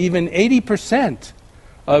show that even 80%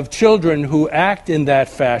 of children who act in that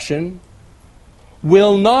fashion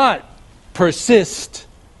will not persist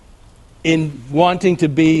in wanting to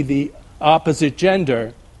be the opposite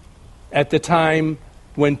gender at the time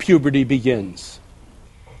when puberty begins.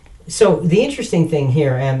 So the interesting thing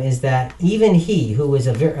here, Em, is that even he, who is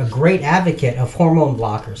a great advocate of hormone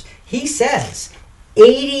blockers, he says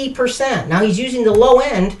 80%. Now he's using the low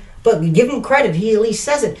end, but give him credit, he at least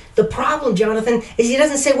says it. The problem, Jonathan, is he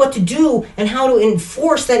doesn't say what to do and how to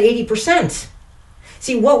enforce that 80%.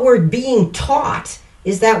 See, what we're being taught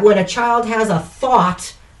is that when a child has a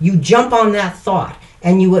thought, you jump on that thought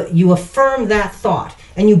and you affirm that thought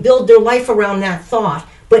and you build their life around that thought.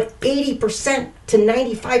 But 80% to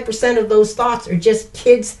 95% of those thoughts are just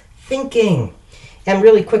kids thinking. And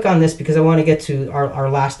really quick on this because I want to get to our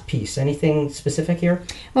last piece. Anything specific here?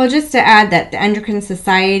 Well, just to add that the Endocrine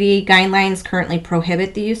Society guidelines currently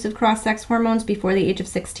prohibit the use of cross-sex hormones before the age of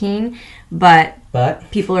 16, but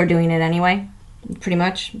people are doing it anyway. Pretty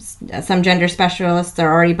much. Some gender specialists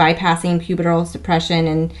are already bypassing pubertal suppression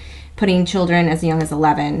and putting children as young as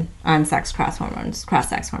 11 on cross-sex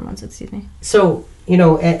hormones, excuse me. So,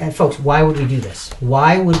 and folks, why would we do this?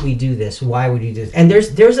 Why would we do this? Why would we do this? And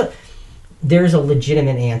there's a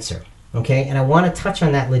legitimate answer, okay? And I want to touch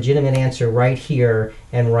on that legitimate answer right here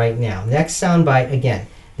and right now. Next soundbite, again,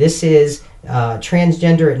 this is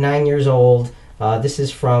transgender at 9 years old. This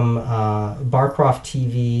is from Barcroft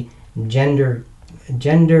TV, Gender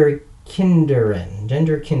Kinderin.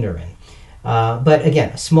 But again,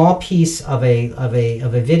 a small piece of a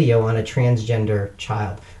video on a transgender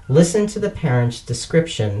child. Listen to the parents'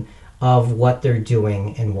 description of what they're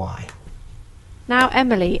doing and why. Now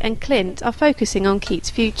Emily and Clint are focusing on Keith's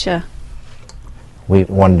future. We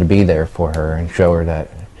wanted to be there for her and show her that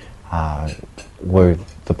we're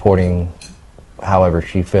supporting however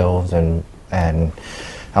she feels and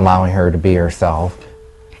allowing her to be herself.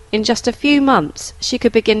 In just a few months, she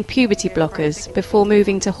could begin puberty blockers before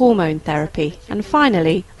moving to hormone therapy and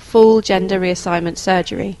finally full gender reassignment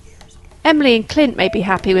surgery. Emily and Clint may be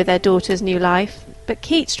happy with their daughter's new life, but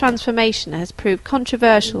Keith's transformation has proved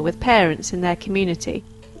controversial with parents in their community.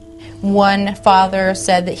 One father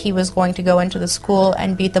said that he was going to go into the school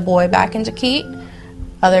and beat the boy back into Keith.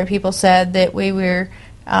 Other people said that we were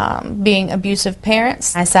being abusive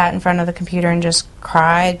parents. I sat in front of the computer and just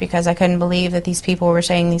cried because I couldn't believe that these people were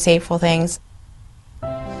saying these hateful things.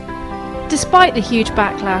 Despite the huge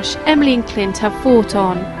backlash, Emily and Clint have fought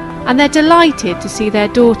on, and they're delighted to see their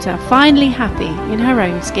daughter finally happy in her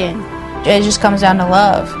own skin. It just comes down to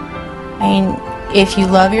love. I mean, if you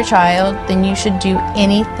love your child, then you should do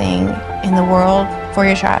anything in the world for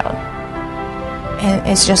your child. And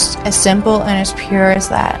it's just as simple and as pure as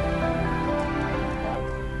that.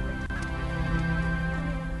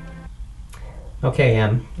 Okay,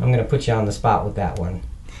 Em, I'm going to put you on the spot with that one.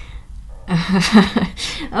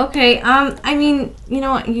 Okay, I mean, you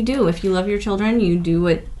know what you do. If you love your children, you do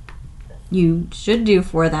what you should do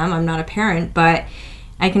for them. I'm not a parent, but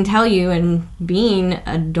I can tell you, and being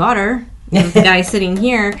a daughter of the guy sitting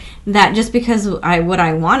here, that just because what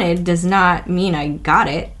I wanted does not mean I got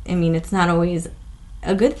it. I mean, it's not always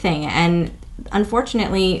a good thing. And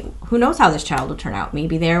unfortunately, who knows how this child will turn out.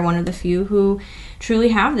 Maybe they're one of the few who truly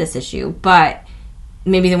have this issue, but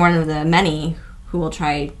maybe they're one of the many who will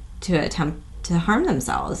try to attempt to harm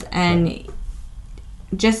themselves. And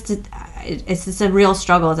it's just a real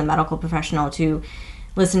struggle as a medical professional to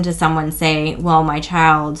listen to someone say, well, my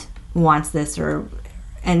child wants this,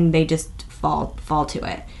 and they just fall to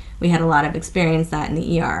it. We had a lot of experience that in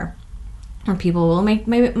the ER, where people will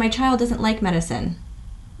my child doesn't like medicine.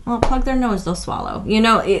 Well, plug their nose, they'll swallow. You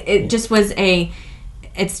know, it just was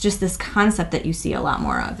it's just this concept that you see a lot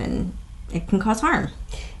more of, and it can cause harm.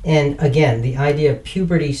 And again, the idea of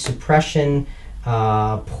puberty suppression,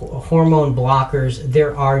 hormone blockers,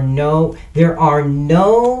 there are no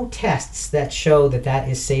tests that show that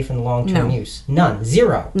is safe in long-term use. None.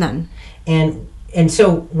 Zero. None. And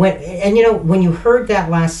so when you heard that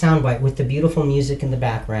last soundbite with the beautiful music in the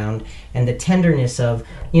background and the tenderness of,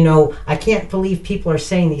 I can't believe people are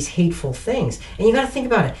saying these hateful things. And you got to think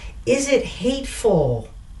about it. Is it hateful?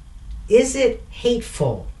 Is it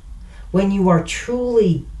hateful when you are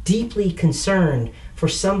truly deeply concerned for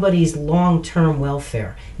somebody's long-term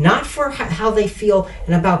welfare? Not for how they feel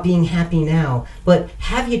and about being happy now, but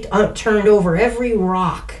have you turned over every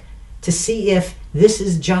rock to see if this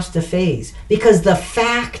is just a phase? Because the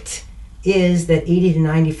fact is that 80 to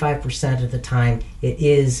 95% of the time it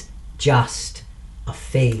is just a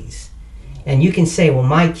phase. And you can say, well,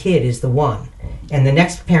 my kid is the one. And the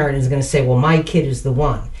next parent is going to say, well, my kid is the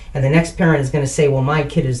one. And the next parent is going to say, well, my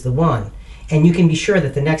kid is the one. And you can be sure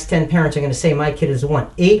that the next 10 parents are going to say, my kid is the one.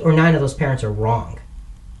 8 or 9 of those parents are wrong.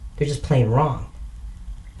 They're just plain wrong.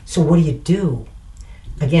 So what do you do?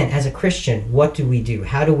 Again, as a Christian, what do we do?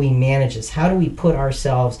 How do we manage this? How do we put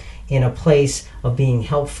ourselves in a place of being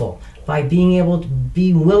helpful? By being able to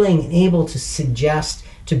be willing and able to suggest,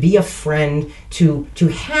 to be a friend, to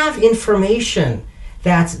have information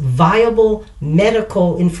that's viable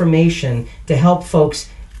medical information to help folks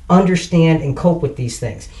understand and cope with these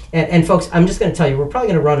things. And folks, I'm just going to tell you, we're probably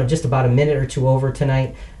going to run just about a minute or two over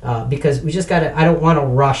tonight because we just got to, I don't want to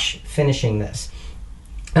rush finishing this.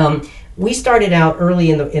 We started out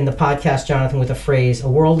early in the podcast, Jonathan, with a phrase, a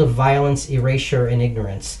world of violence, erasure, and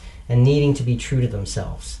ignorance, and needing to be true to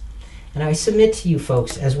themselves. And I submit to you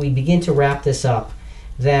folks, as we begin to wrap this up,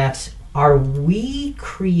 that are we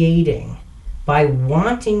creating, by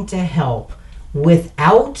wanting to help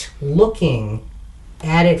without looking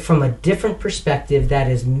at it from a different perspective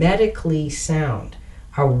that is medically sound,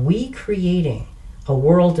 are we creating a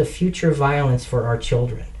world of future violence for our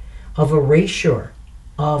children, of erasure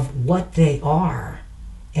of what they are,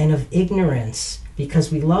 and of ignorance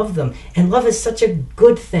because we love them? And love is such a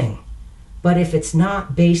good thing, but if it's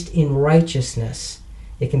not based in righteousness,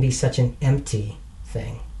 it can be such an empty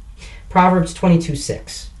thing. Proverbs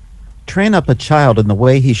 22:6. Train up a child in the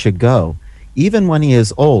way he should go. Even when he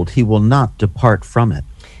is old, he will not depart from it.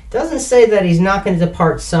 Doesn't say that he's not going to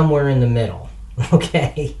depart somewhere in the middle.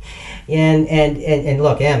 Okay? And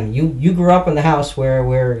look, Em, you grew up in the house where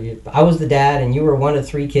I was the dad and you were one of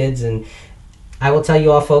 3 kids, and I will tell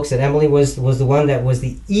you all, folks, that Emily was the one that was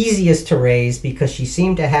the easiest to raise because she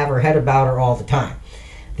seemed to have her head about her all the time.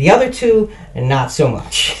 The other two, not so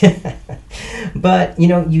much. But,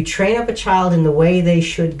 you train up a child in the way they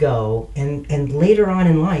should go, and later on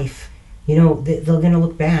in life, they're going to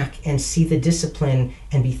look back and see the discipline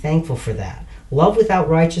and be thankful for that. Love without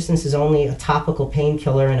righteousness is only a topical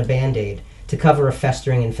painkiller and a Band-Aid to cover a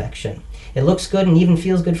festering infection. It looks good and even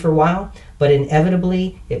feels good for a while, but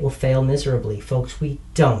inevitably it will fail miserably. Folks, we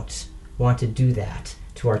don't want to do that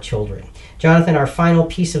to our children. Jonathan, our final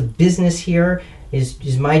piece of business here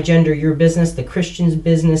is my gender your business. The Christian's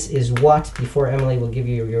business is what? Before Emily will give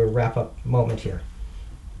you your wrap-up moment here.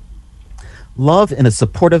 Love in a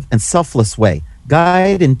supportive and selfless way.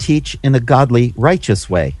 Guide and teach in a godly, righteous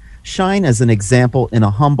way. Shine as an example in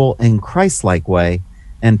a humble and Christ-like way.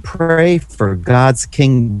 And pray for God's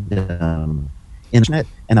kingdom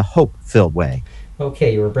in a hope-filled way.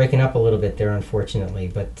 Okay, you were breaking up a little bit there,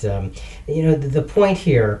 unfortunately. But, the point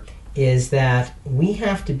here is that we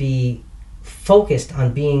have to be focused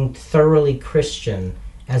on being thoroughly Christian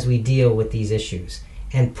as we deal with these issues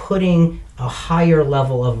and putting a higher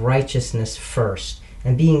level of righteousness first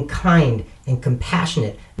and being kind and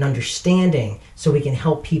compassionate and understanding so we can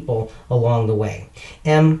help people along the way.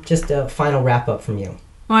 Em, just a final wrap-up from you.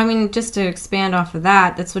 Well, just to expand off of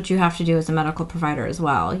that, that's what you have to do as a medical provider as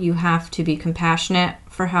well. You have to be compassionate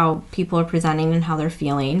for how people are presenting and how they're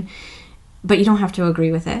feeling, but you don't have to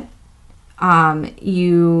agree with it.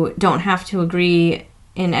 You don't have to agree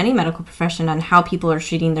in any medical profession on how people are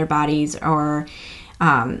treating their bodies or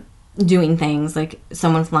doing things like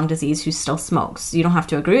someone's lung disease who still smokes. You don't have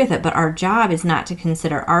to agree with it, but our job is not to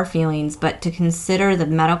consider our feelings, but to consider the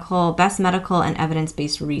best medical and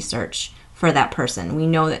evidence-based research for that person. We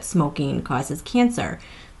know that smoking causes cancer.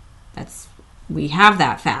 We have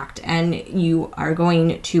that fact, and you are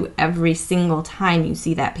going to, every single time you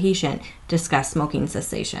see that patient, discuss smoking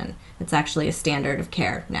cessation. It's actually a standard of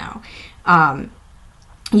care now.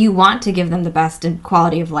 You want to give them the best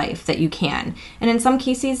quality of life that you can. And in some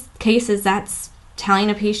cases that's telling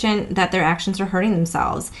a patient that their actions are hurting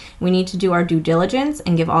themselves. We need to do our due diligence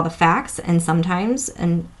and give all the facts, and sometimes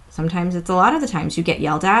it's a lot of the times you get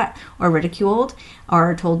yelled at or ridiculed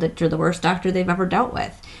or told that you're the worst doctor they've ever dealt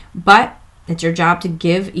with. But it's your job to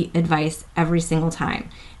give advice every single time.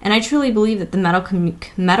 And I truly believe that the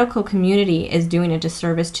medical community is doing a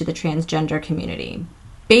disservice to the transgender community.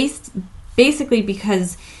 Basically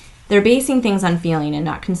because they're basing things on feeling and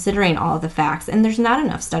not considering all of the facts. And there's not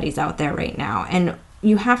enough studies out there right now. And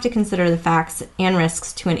you have to consider the facts and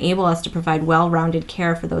risks to enable us to provide well-rounded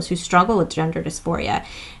care for those who struggle with gender dysphoria.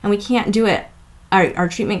 And we can't do it. Our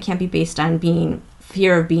treatment can't be based on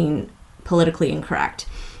fear of being politically incorrect.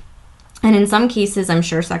 And in some cases, I'm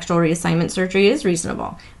sure sexual reassignment surgery is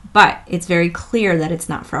reasonable, but it's very clear that it's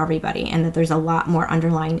not for everybody and that there's a lot more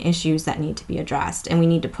underlying issues that need to be addressed. And we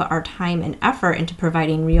need to put our time and effort into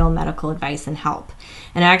providing real medical advice and help.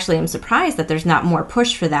 And actually, I'm surprised that there's not more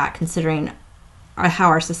push for that, considering how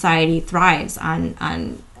our society thrives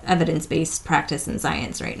on evidence-based practice and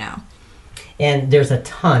science right now. And there's a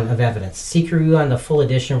ton of evidence. Seeker Review on the full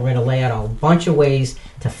edition, we're going to lay out a bunch of ways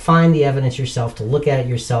to find the evidence yourself, to look at it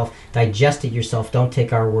yourself, digest it yourself. Don't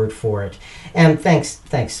take our word for it. And thanks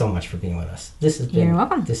so much for being with us. You're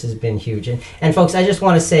welcome. This has been huge. And folks, I just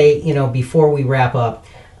want to say, before we wrap up,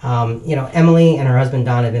 Emily and her husband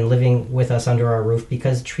Don have been living with us under our roof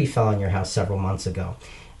because a tree fell on your house several months ago.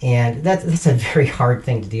 And that's a very hard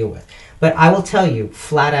thing to deal with. But I will tell you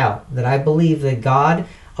flat out that I believe that God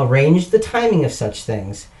arranged the timing of such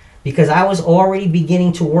things because I was already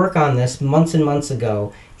beginning to work on this months and months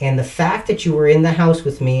ago. And the fact that you were in the house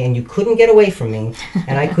with me and you couldn't get away from me,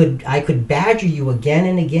 and I could badger you again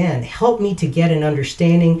and again, helped me to get an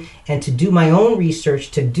understanding and to do my own research,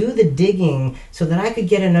 to do the digging so that I could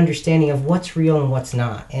get an understanding of what's real and what's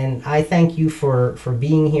not. And I thank you for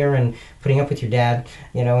being here and putting up with your dad,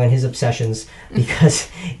 and his obsessions, because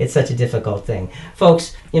it's such a difficult thing.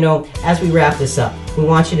 Folks, as we wrap this up, we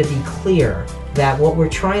want you to be clear that what we're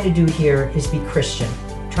trying to do here is be Christian,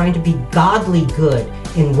 trying to be godly good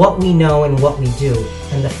in what we know and what we do.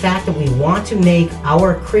 And the fact that we want to make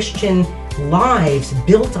our Christian lives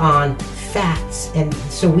built on facts, and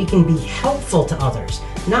so we can be helpful to others.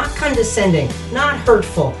 Not condescending, not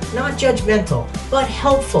hurtful, not judgmental, but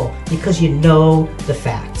helpful because you know the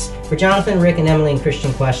facts. For Jonathan, Rick, and Emily and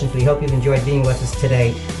Christian Questions, we hope you've enjoyed being with us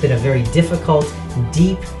today. It's been a very difficult,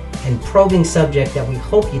 deep, and probing subject that we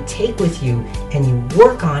hope you take with you and you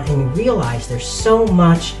work on and you realize there's so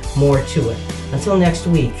much more to it. Until next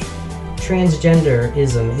week,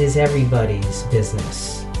 transgenderism is everybody's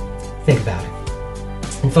business. Think about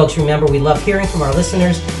it. And folks, remember, we love hearing from our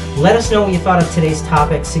listeners. Let us know what you thought of today's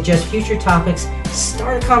topic. Suggest future topics.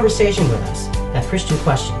 Start a conversation with us at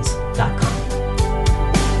ChristianQuestions.com.